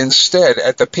look instead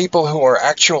at the people who are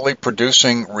actually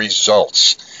producing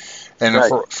results. And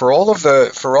right. for all of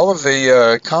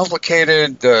the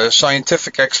complicated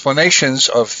scientific explanations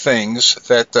of things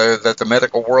that the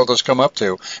medical world has come up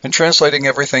to, and translating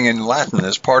everything in Latin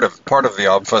is part of the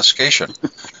obfuscation.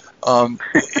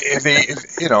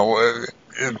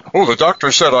 The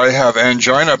doctor said I have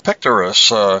angina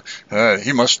pectoris.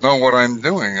 He must know what I'm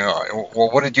doing. Well,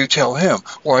 what did you tell him?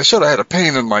 Well, I said I had a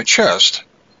pain in my chest.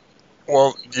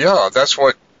 Well, yeah, that's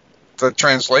what the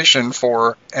translation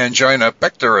for angina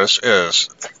pectoris is.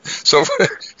 So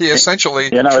he essentially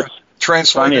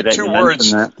translated two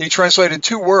words. He translated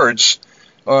two words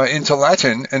into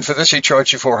Latin, and for this he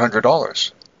charged you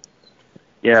 $400.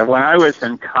 Yeah, when I was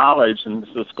in college, and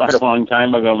this was quite a long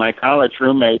time ago, my college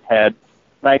roommate had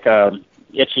like a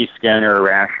itchy skin or a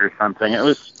rash or something. It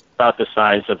was about the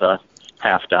size of a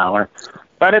 $50,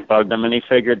 but it bugged him, and he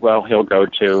figured, well, he'll go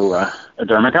to a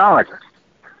dermatologist.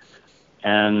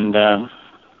 And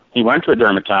he went to a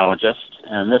dermatologist,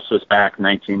 and this was back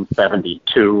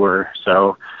 1972 or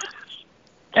so,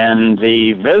 and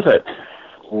the visit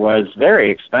was very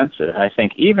expensive. I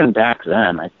think even back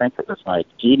then, I think it was like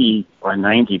 $80 or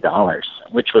 $90,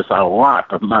 which was a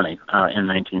lot of money in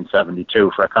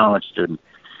 1972 for a college student.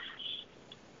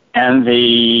 And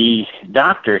the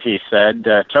doctor, he said,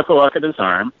 took a look at his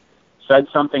arm, said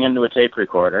something into a tape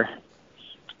recorder,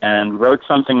 and wrote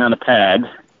something on a pad,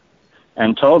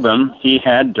 and told him he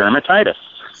had dermatitis.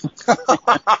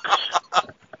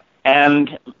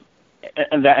 and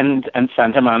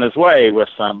sent him on his way with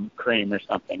some cream or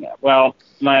something. Well,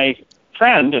 my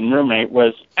friend and roommate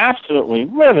was absolutely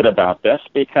livid about this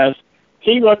because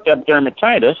he looked up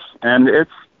dermatitis, and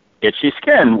it's itchy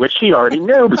skin, which he already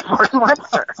knew before he went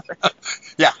there.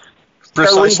 Yeah,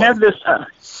 precisely. So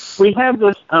we have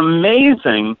this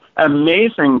amazing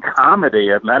comedy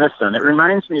of medicine. It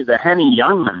reminds me of the Henny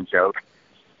Youngman joke,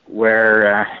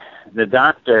 where the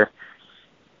doctor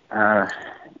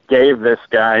gave this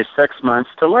guy 6 months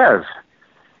to live,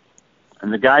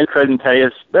 and the guy couldn't pay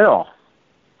his bill.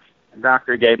 The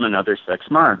doctor gave him another 6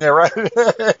 months. Yeah, right.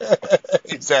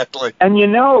 Exactly. And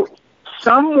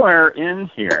somewhere in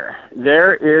here,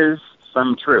 there is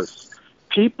some truth.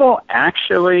 People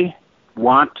actually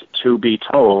want to be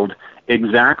told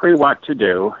exactly what to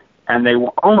do, and they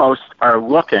almost are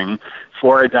looking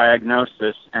for a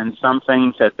diagnosis and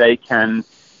something that they can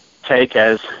take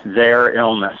as their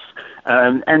illness,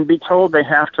 and be told they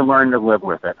have to learn to live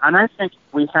with it. And I think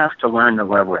we have to learn to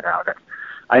live without it.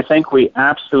 I think we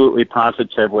absolutely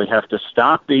positively have to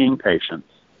stop being patients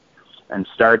and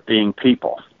start being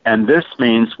people. And this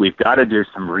means we've got to do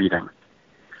some reading.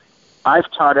 I've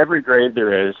taught every grade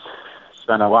there is,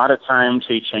 spent a lot of time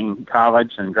teaching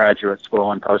college and graduate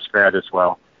school and postgrad as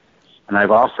well. And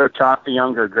I've also taught the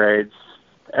younger grades,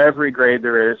 every grade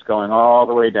there is, going all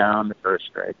the way down to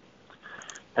first grade.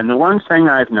 And the one thing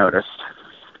I've noticed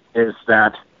is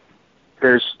that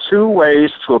there's two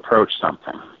ways to approach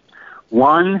something.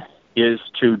 One is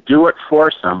to do it for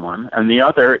someone, and the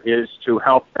other is to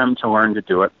help them to learn to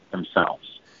do it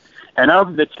themselves. And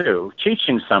of the two,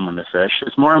 teaching someone to fish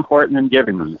is more important than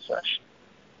giving them the fish.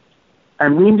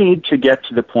 And we need to get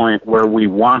to the point where we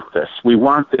want this. We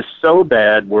want this so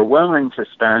bad, we're willing to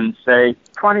spend, say,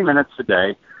 20 minutes a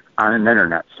day on an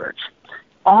internet search.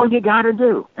 All you got to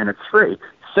do, and it's free,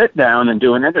 sit down and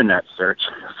do an internet search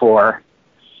for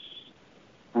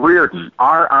Reardon,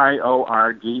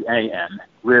 R-I-O-R-D-A-N,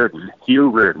 Reardon, Hugh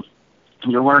Reardon.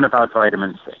 You'll learn about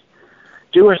vitamin C.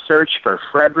 Do a search for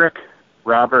Frederick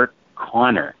Robert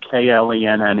Klenner,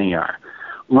 K-L-E-N-N-E-R.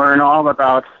 Learn all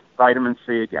about vitamin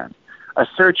C again. A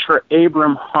search for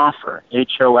Abram Hoffer,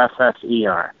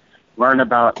 H-O-F-F-E-R. Learn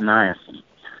about niacin.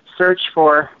 Search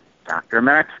for Dr.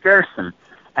 Max Gerson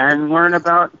and learn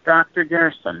about Dr.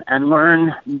 Gerson, and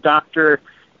learn Dr.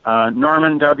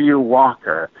 Norman W.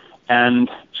 Walker and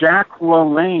Jack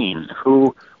LaLanne,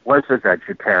 who was a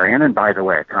vegetarian and, by the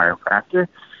way, a chiropractor.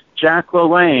 Jack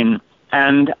LaLanne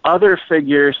and other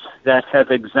figures that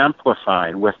have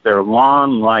exemplified with their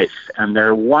long life and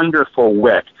their wonderful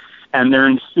wit and their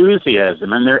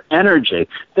enthusiasm and their energy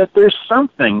that there's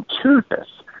something to this.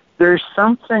 There's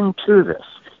something to this.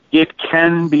 It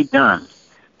can be done.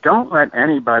 don't let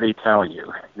anybody tell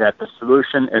you that the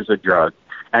solution is a drug,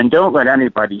 and don't let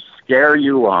anybody scare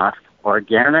you off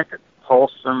organic,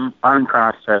 wholesome,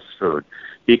 unprocessed food,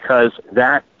 because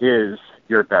that is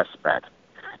your best bet.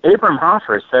 Abram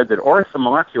Hoffer said that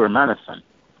orthomolecular medicine,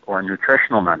 or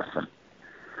nutritional medicine,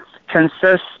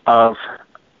 consists of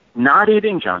not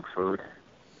eating junk food,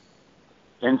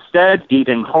 instead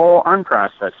eating whole,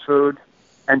 unprocessed food,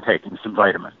 and taking some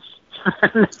vitamins.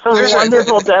 It's a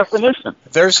wonderful definition.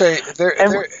 There's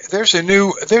a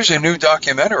new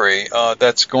documentary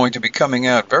that's going to be coming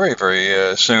out very,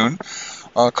 very soon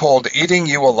called "Eating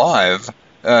You Alive"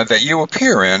 that you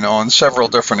appear in on several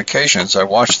different occasions. I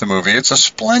watched the movie. It's a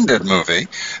splendid movie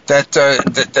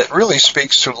that really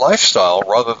speaks to lifestyle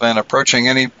rather than approaching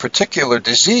any particular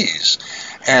disease.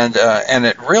 And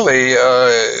it really,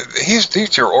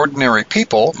 these are ordinary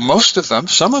people, most of them.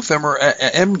 Some of them are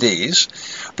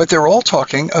MDs, but they're all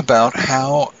talking about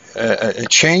how a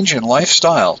change in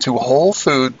lifestyle to whole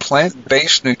food,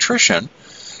 plant-based nutrition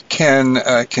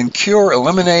can cure,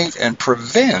 eliminate, and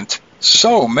prevent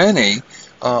so many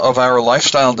of our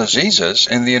lifestyle diseases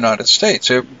in the United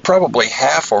States. Probably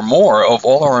half or more of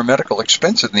all our medical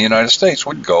expenses in the United States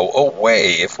would go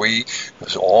away if we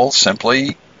all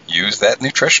simply use that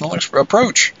nutritional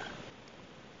approach.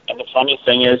 And the funny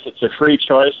thing is, it's a free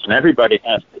choice, and everybody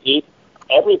has to eat.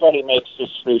 Everybody makes this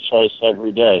free choice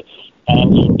every day.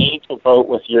 And you need to vote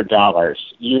with your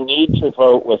dollars. You need to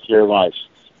vote with your life.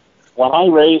 When I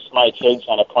raised my kids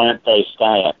on a plant-based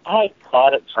diet, I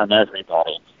caught it from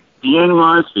everybody. The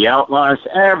in-laws, the outlaws,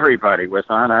 everybody was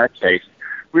on our case.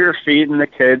 We were feeding the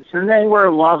kids, and they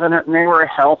were loving it, and they were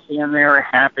healthy, and they were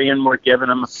happy, and we're giving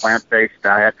them a plant-based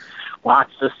diet.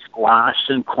 Lots of squash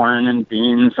and corn and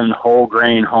beans and whole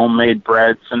grain homemade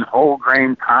breads and whole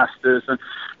grain pastas and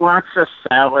lots of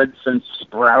salads and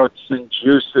sprouts and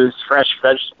juices, fresh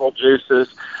vegetable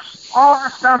juices, all the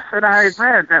stuff that I had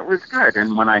read that was good.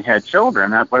 And when I had children,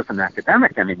 that wasn't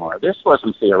academic anymore. This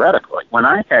wasn't theoretical. When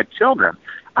I had children,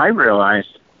 I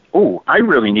realized, I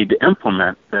really need to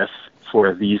implement this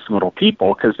for these little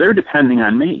people because they're depending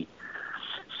on me.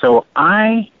 So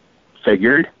I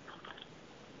figured,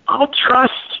 I'll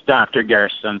trust Dr.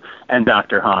 Gerson and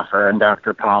Dr. Hoffer and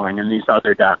Dr. Pauling and these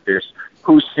other doctors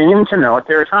who seem to know what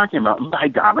they were talking about. And by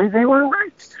golly, they were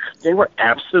right. They were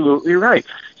absolutely right.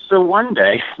 So one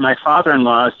day, my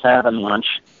father-in-law was having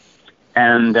lunch,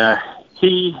 and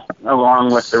he,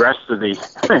 along with the rest of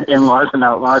the in-laws and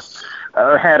outlaws,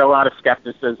 had a lot of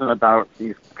skepticism about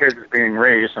these kids being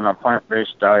raised on a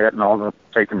plant-based diet and all the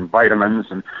taking vitamins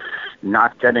and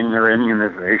not getting their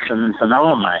immunizations. And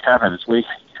oh, my heavens, we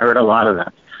heard a lot of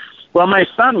that. Well, my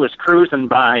son was cruising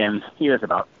by, and he was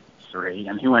about 3,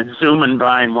 and he went zooming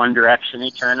by in one direction.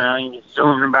 He turned around, and he was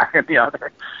zooming back at the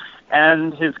other.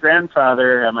 And his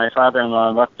grandfather, my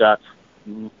father-in-law, looked up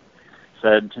and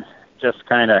said, just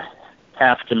kind of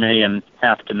half to me and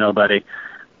half to nobody,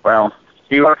 well,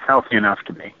 he looks healthy enough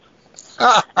to me.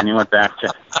 And he went back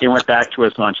to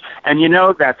his lunch. And you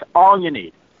know, that's all you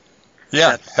need.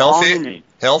 Yeah, that's all you need.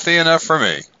 Healthy enough for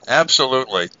me.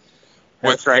 Absolutely.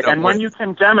 That's right. And when you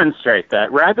can demonstrate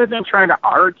that, rather than trying to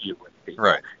argue with people,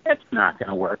 right, it's not going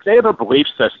to work. They have a belief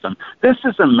system. This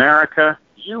is America.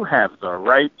 You have the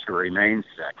right to remain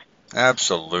sick.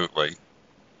 Absolutely.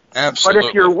 But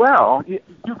if you're well, you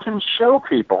can show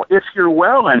people. If you're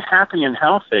well and happy and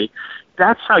healthy,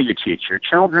 that's how you teach your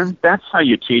children. That's how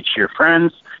you teach your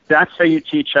friends. That's how you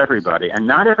teach everybody. And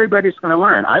not everybody's going to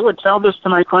learn. I would tell this to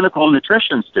my clinical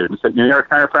nutrition students at New York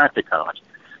Chiropractic College.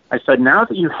 I said, now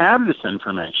that you have this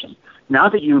information, now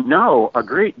that you know a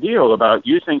great deal about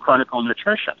using clinical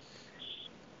nutrition,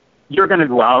 you're going to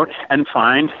go out and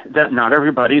find that not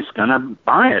everybody's going to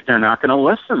buy it. They're not going to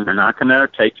listen. They're not going to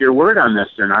take your word on this.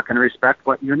 They're not going to respect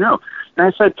what you know. And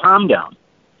I said, calm down.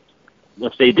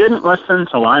 If they didn't listen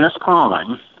to Linus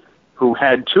Pauling, who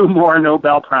had 2 more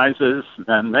Nobel Prizes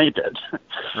than they did,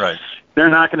 right, they're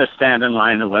not going to stand in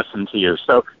line and listen to you.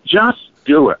 So just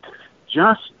do it.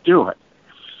 Just do it.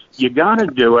 You got to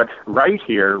do it right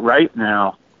here, right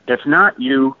now. If not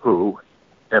you, who?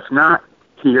 If not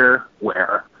here,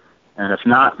 where? And if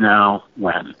not now,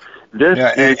 when? This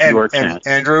is your chance.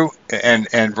 And Andrew,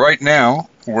 and right now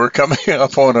we're coming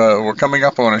up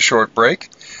on a short break.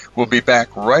 We'll be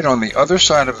back right on the other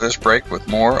side of this break with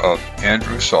more of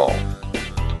Andrew Saul.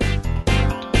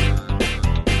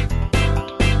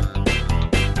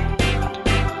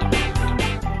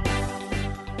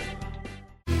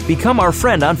 Become our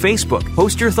friend on Facebook.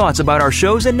 Post your thoughts about our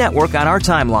shows and network on our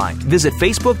timeline. Visit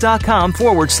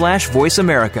Facebook.com/Voice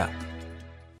America.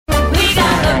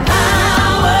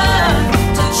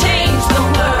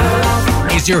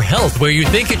 Is your health where you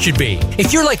think it should be?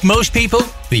 If you're like most people,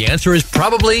 the answer is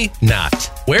probably not.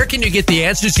 Where can you get the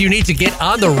answers you need to get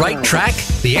on the right track?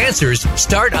 The answers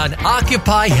start on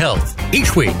Occupy Health.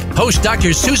 Each week, host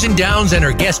Dr. Susan Downs and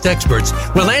her guest experts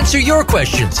will answer your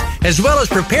questions, as well as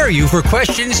prepare you for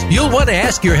questions you'll want to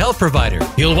ask your health provider.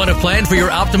 You'll want to plan for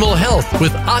your optimal health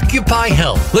with Occupy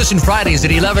Health. Listen Fridays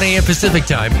at 11 a.m. Pacific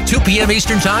Time, 2 p.m.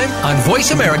 Eastern Time on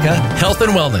Voice America Health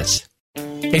and Wellness.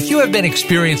 If you have been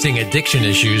experiencing addiction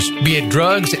issues, be it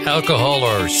drugs, alcohol,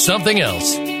 or something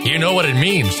else, you know what it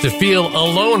means to feel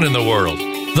alone in the world.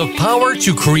 The Power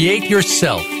to Create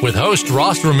Yourself with host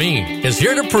Ross Ramin is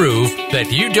here to prove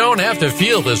that you don't have to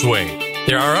feel this way.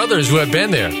 There are others who have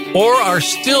been there or are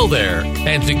still there,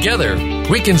 and together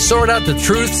we can sort out the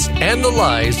truths and the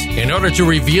lies in order to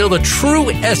reveal the true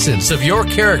essence of your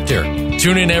character.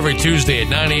 Tune in every Tuesday at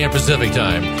 9 a.m. Pacific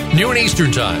Time, noon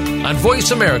Eastern Time on Voice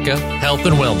America Health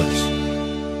and Wellness.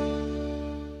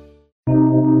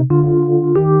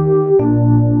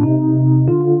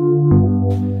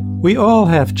 We all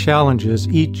have challenges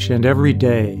each and every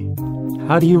day.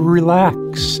 How do you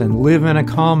relax and live in a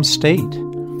calm state?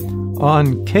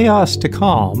 On Chaos to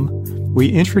Calm, we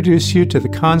introduce you to the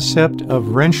concept of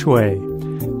Ren Shui,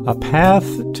 a path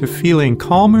to feeling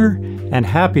calmer and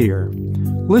happier.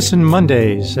 Listen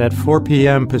Mondays at 4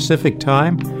 p.m. Pacific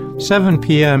Time, 7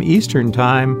 p.m. Eastern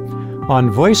Time on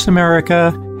Voice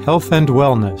America Health and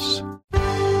Wellness.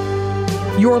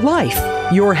 Your life,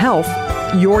 your health,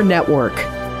 your network.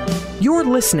 You're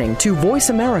listening to Voice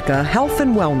America Health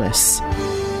and Wellness.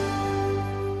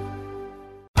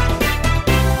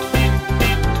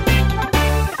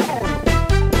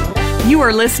 You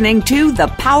are listening to The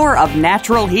Power of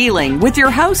Natural Healing with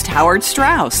your host, Howard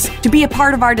Strauss. To be a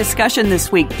part of our discussion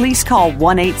this week, please call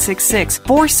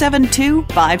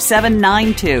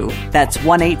 1-866-472-5792. That's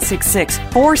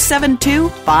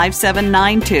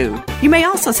 1-866-472-5792. You may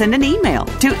also send an email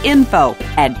to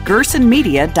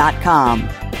info@gersonmedia.com.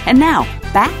 And now,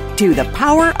 back to The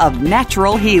Power of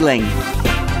Natural Healing.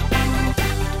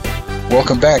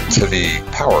 Welcome back to The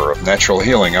Power of Natural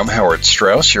Healing. I'm Howard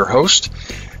Strauss, your host.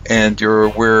 And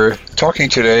we're talking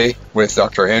today with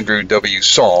Dr. Andrew W.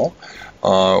 Saul,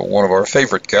 one of our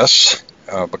favorite guests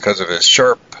because of his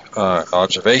sharp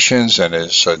observations and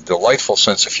his delightful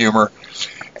sense of humor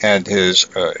and his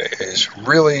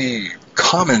really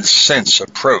common sense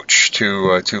approach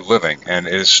to living. And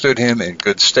it has stood me in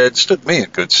good stead.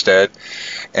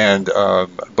 And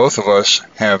both of us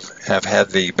have had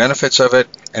the benefits of it,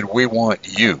 and we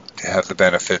want you to have the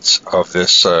benefits of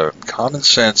this common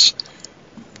sense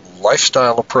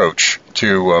lifestyle approach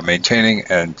to maintaining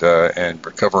and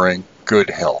recovering good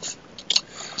health.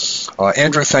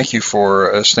 Andrew, thank you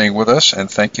for staying with us, and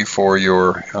thank you for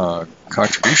your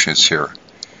contributions here.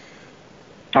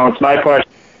 Oh, it's my pleasure.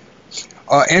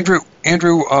 Andrew,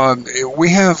 we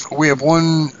have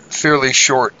one fairly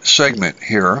short segment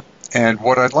here, and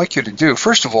what I'd like you to do,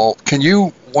 first of all, can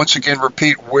you once again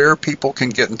repeat where people can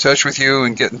get in touch with you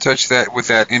and get in touch with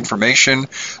that information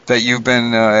that you've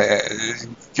been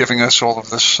giving us all of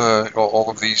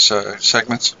these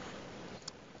segments?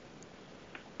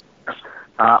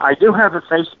 I do have a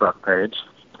Facebook page,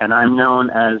 and I'm known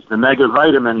as the Mega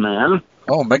Vitamin Man.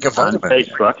 Oh, Mega Vitamin on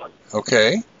Facebook.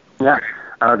 Okay. Yeah,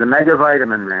 the Mega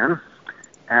Vitamin Man,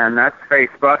 and that's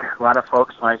Facebook. A lot of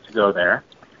folks like to go there.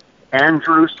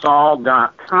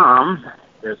 AndrewSaul.com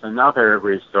is another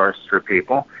resource for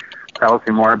people. Tells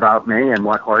you more about me and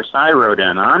what horse I rode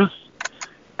in on.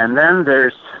 And then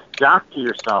there's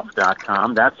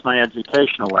DoctorYourself.com. That's my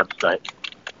educational website.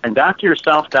 And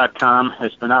DoctorYourself.com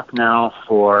has been up now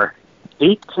for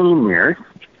 18 years.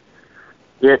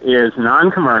 It is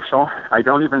non-commercial. I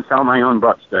don't even sell my own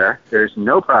books there. There's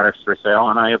no products for sale,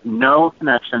 and I have no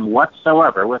connection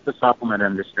whatsoever with the supplement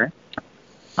industry.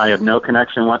 I have no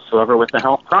connection whatsoever with the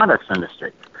health products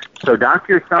industry. So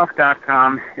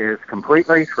DoctorYourself.com is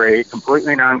completely free,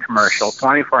 completely non-commercial,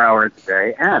 24 hours a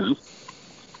day, and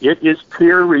it is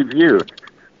peer-reviewed.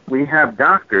 We have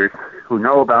doctors who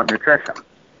know about nutrition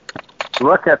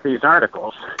look at these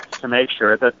articles to make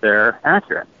sure that they're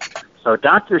accurate. So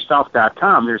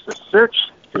DoctorYourself.com, there's a search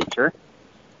feature,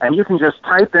 and you can just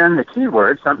type in the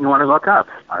keyword, something you want to look up: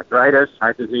 arthritis,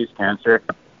 heart disease, cancer,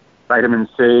 vitamin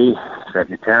C,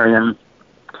 vegetarian,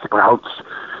 sprouts,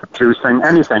 juicing,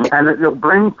 anything, and it'll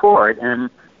bring forward in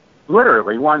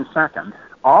literally 1 second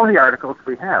all the articles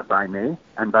we have by me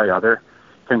and by other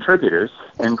contributors,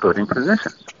 including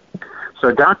physicians.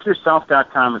 So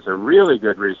DoctorYourself.com is a really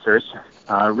good resource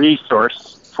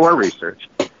for research,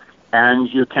 and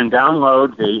you can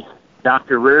download the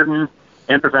Dr. Reardon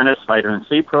Intravenous Vitamin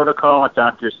C Protocol at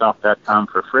DoctorYourself.com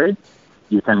for free.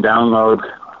 You can download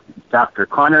Dr.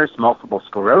 Connor's multiple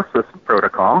sclerosis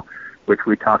protocol, which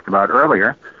we talked about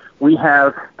earlier. We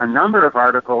have a number of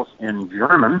articles in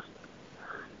German,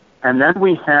 and then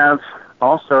we have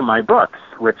also my books,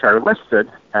 which are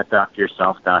listed at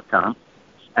dryourself.com.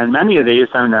 And many of these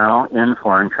are now in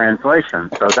foreign translation,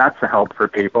 so that's a help for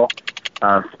people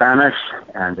of Spanish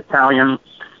and Italian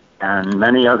and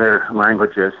many other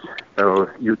languages, so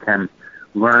you can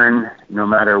learn no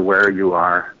matter where you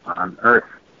are on Earth.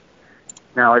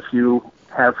 Now, if you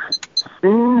have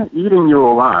seen Eating You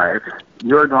Alive,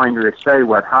 you're going to say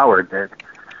what Howard did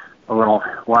a little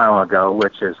while ago,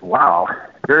 which is, wow,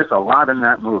 there's a lot in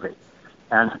that movie.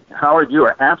 And Howard, you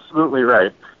are absolutely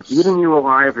right. Eating You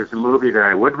Alive is a movie that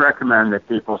I would recommend that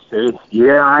people see.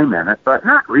 Yeah, I'm in it, but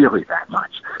not really that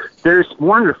much. There's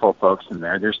wonderful folks in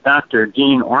there. There's Dr.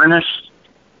 Dean Ornish,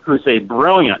 who's a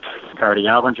brilliant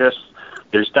cardiologist.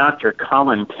 There's Dr.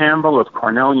 Colin Campbell of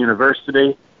Cornell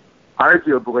University,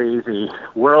 arguably the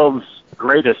world's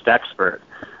greatest expert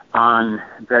on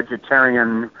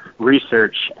vegetarian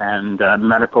research and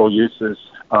medical uses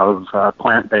of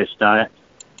plant-based diet.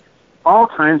 All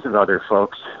kinds of other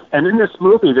folks. And in this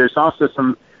movie, there's also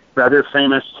some rather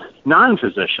famous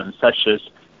non-physicians, such as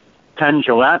Penn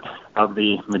Jillette of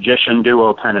the magician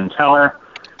duo Penn and Teller,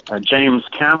 James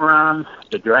Cameron,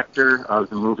 the director of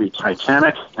the movie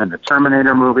Titanic and the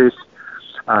Terminator movies,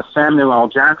 Samuel L.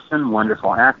 Jackson,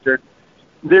 wonderful actor.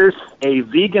 There's a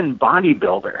vegan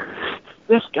bodybuilder.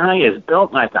 This guy is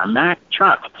built like a Mack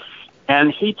truck.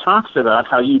 And he talks about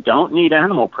how you don't need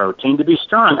animal protein to be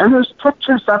strong. And there's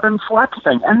pictures of him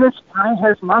flexing. And this guy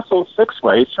has muscle 6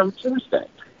 ways from Tuesday.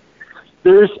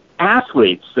 There's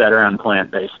athletes that are on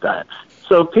plant-based diets.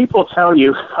 So people tell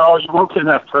you, oh, you won't get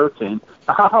enough protein.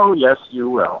 Oh, yes, you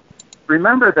will.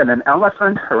 Remember that an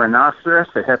elephant, a rhinoceros,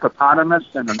 a hippopotamus,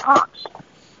 and an ox,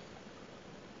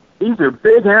 these are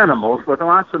big animals with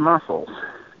lots of muscles.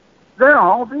 They're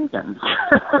all vegans.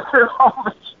 They're all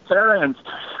vegetarians.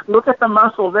 Look at the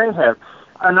muscle they have.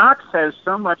 An ox has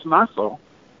so much muscle,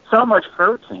 so much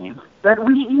protein, that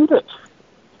we eat it.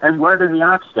 And where does the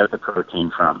ox get the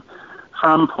protein from?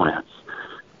 From plants.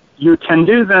 You can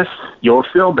do this, you'll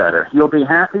feel better. You'll be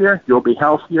happier, you'll be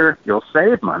healthier, you'll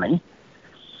save money.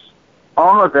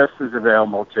 All of this is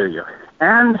available to you.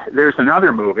 And there's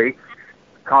another movie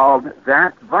called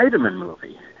That Vitamin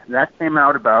Movie. That came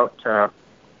out about, I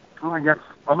guess,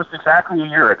 almost exactly a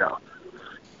year ago.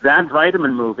 That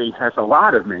Vitamin Movie has a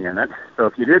lot of me in it, so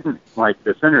if you didn't like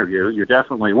this interview, you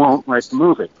definitely won't like the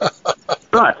movie.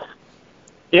 But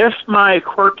if my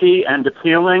quirky and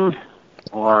appealing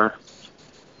or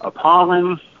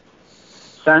appalling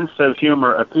sense of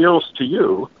humor appeals to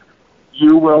you,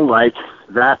 you will like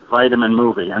That Vitamin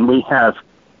Movie. And we have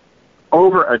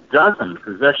over a dozen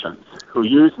physicians who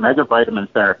use megavitamin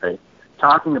therapy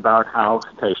talking about how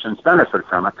patients benefit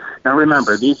from it. Now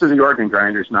remember, these are the organ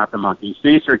grinders, not the monkeys.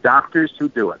 These are doctors who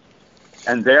do it.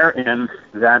 And they're in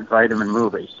That Vitamin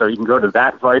Movie. So you can go to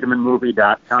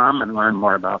thatvitaminmovie.com and learn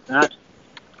more about that.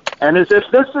 And as if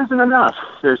this isn't enough,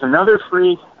 there's another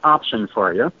free option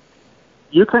for you.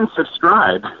 You can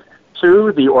subscribe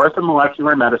to the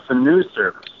Orthomolecular Medicine News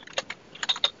Service.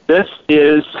 This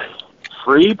is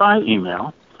free by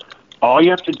email. All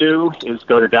you have to do is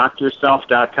go to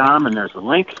dryourself.com, and there's a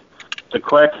link to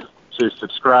click to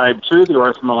subscribe to the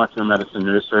Orthomolecular Medicine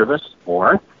News Service,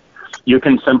 or you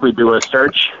can simply do a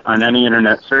search on any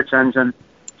internet search engine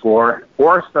for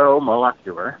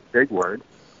Orthomolecular, big word,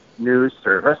 News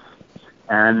Service,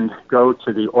 and go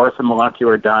to the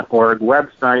orthomolecular.org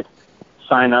website,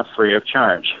 sign up free of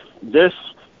charge. This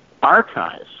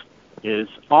archive is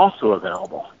also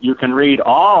available. You can read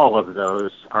all of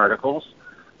those articles.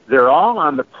 They're all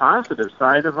on the positive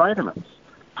side of vitamins,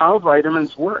 how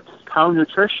vitamins work, how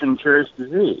nutrition cures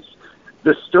disease,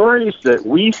 the stories that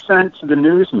we sent to the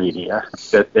news media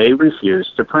that they refuse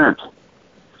to print.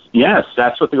 Yes,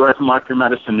 that's what the Orthomolecular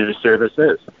Medicine News Service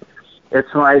is.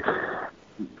 It's like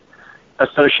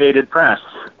Associated Press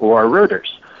or Reuters.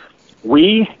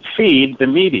 We feed the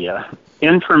media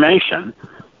information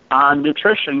on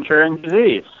nutrition curing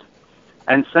disease.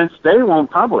 And since they won't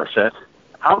publish it,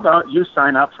 how about you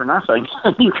sign up for nothing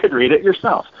and you could read it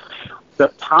yourself? The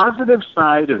positive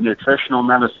side of nutritional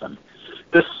medicine,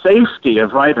 the safety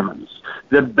of vitamins,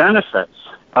 the benefits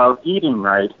of eating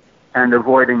right and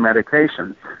avoiding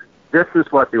medications. This is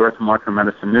what the Orthomolecular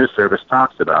Medicine News Service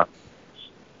talks about,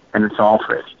 and it's all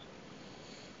free.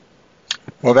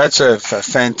 Well, that's a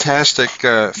fantastic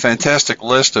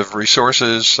list of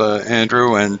resources,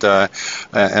 Andrew, and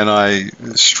I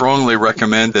strongly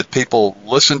recommend that people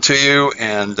listen to you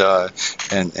and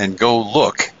go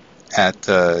look at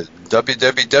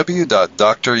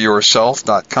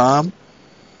www.dryourself.com.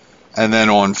 And then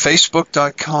on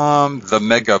Facebook.com, The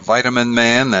Mega Vitamin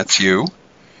Man, that's you.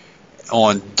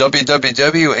 On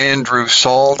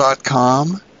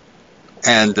www.andrewsaul.com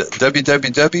and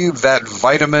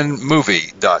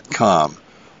www.thatvitaminmovie.com.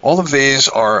 All of these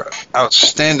are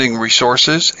outstanding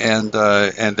resources, and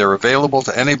they're available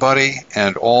to anybody,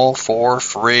 and all for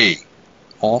free.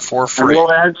 All for free. And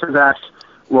we'll add to that,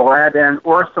 we'll add in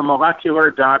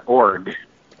orthomolecular.org.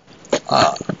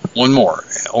 One more,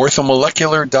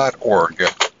 orthomolecular.org.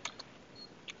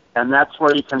 And that's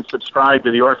where you can subscribe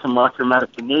to the Orthomolecular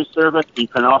Medicine News Service. You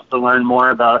can also learn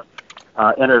more about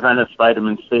intravenous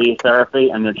vitamin C therapy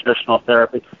and nutritional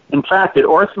therapy. In fact, at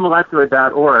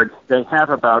orthomolecular.org, they have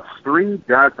about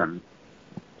 36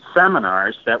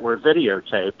 seminars that were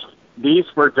videotaped. These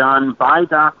were done by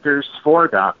doctors for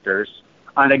doctors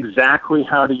on exactly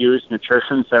how to use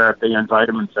nutrition therapy and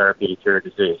vitamin therapy to cure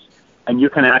disease. And you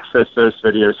can access those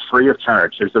videos free of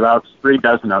charge. There's about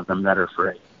 36 of them that are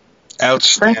free.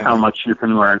 Outstanding. Think how much you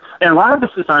can learn. And a lot of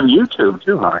this is on YouTube,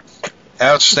 too, Howard.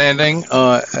 Outstanding.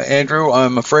 Andrew,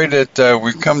 I'm afraid that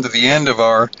we've come to the end of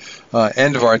our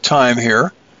time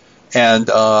here, and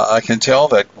I can tell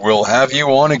that we'll have you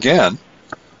on again.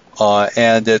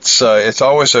 And it's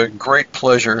always a great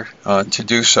pleasure to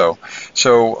do so.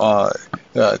 So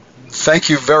thank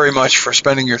you very much for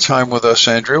spending your time with us,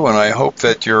 Andrew. And I hope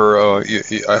that your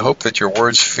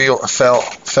words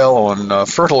fell on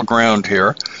fertile ground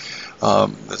here.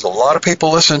 There's a lot of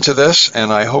people listening to this,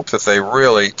 and I hope that they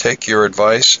really take your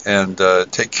advice and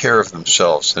take care of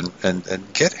themselves and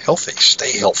get healthy,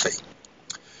 stay healthy.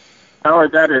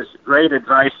 Howard, that is great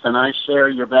advice, and I share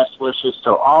your best wishes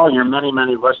to all your many,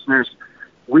 many listeners.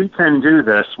 We can do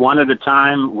this one at a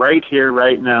time, right here,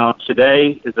 right now.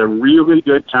 Today is a really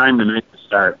good time to make the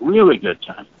start. Really good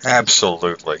time.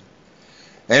 Absolutely.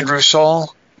 Andrew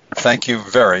Saul, thank you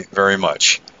very, very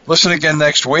much. Listen again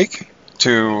next week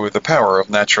to The Power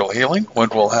of Natural Healing, when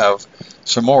we'll have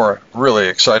some more really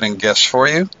exciting guests for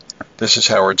you. This is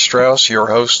Howard Strauss, your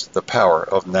host, The Power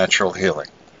of Natural Healing.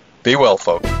 Be well,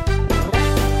 folks.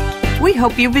 We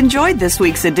hope you've enjoyed this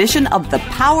week's edition of The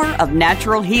Power of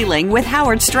Natural Healing with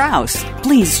Howard Strauss.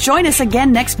 Please join us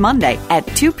again next Monday at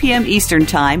 2 p.m. Eastern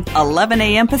Time, 11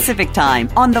 a.m. Pacific Time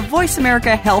on the Voice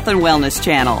America Health and Wellness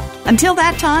Channel. Until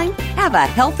that time, have a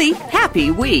healthy, happy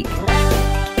week.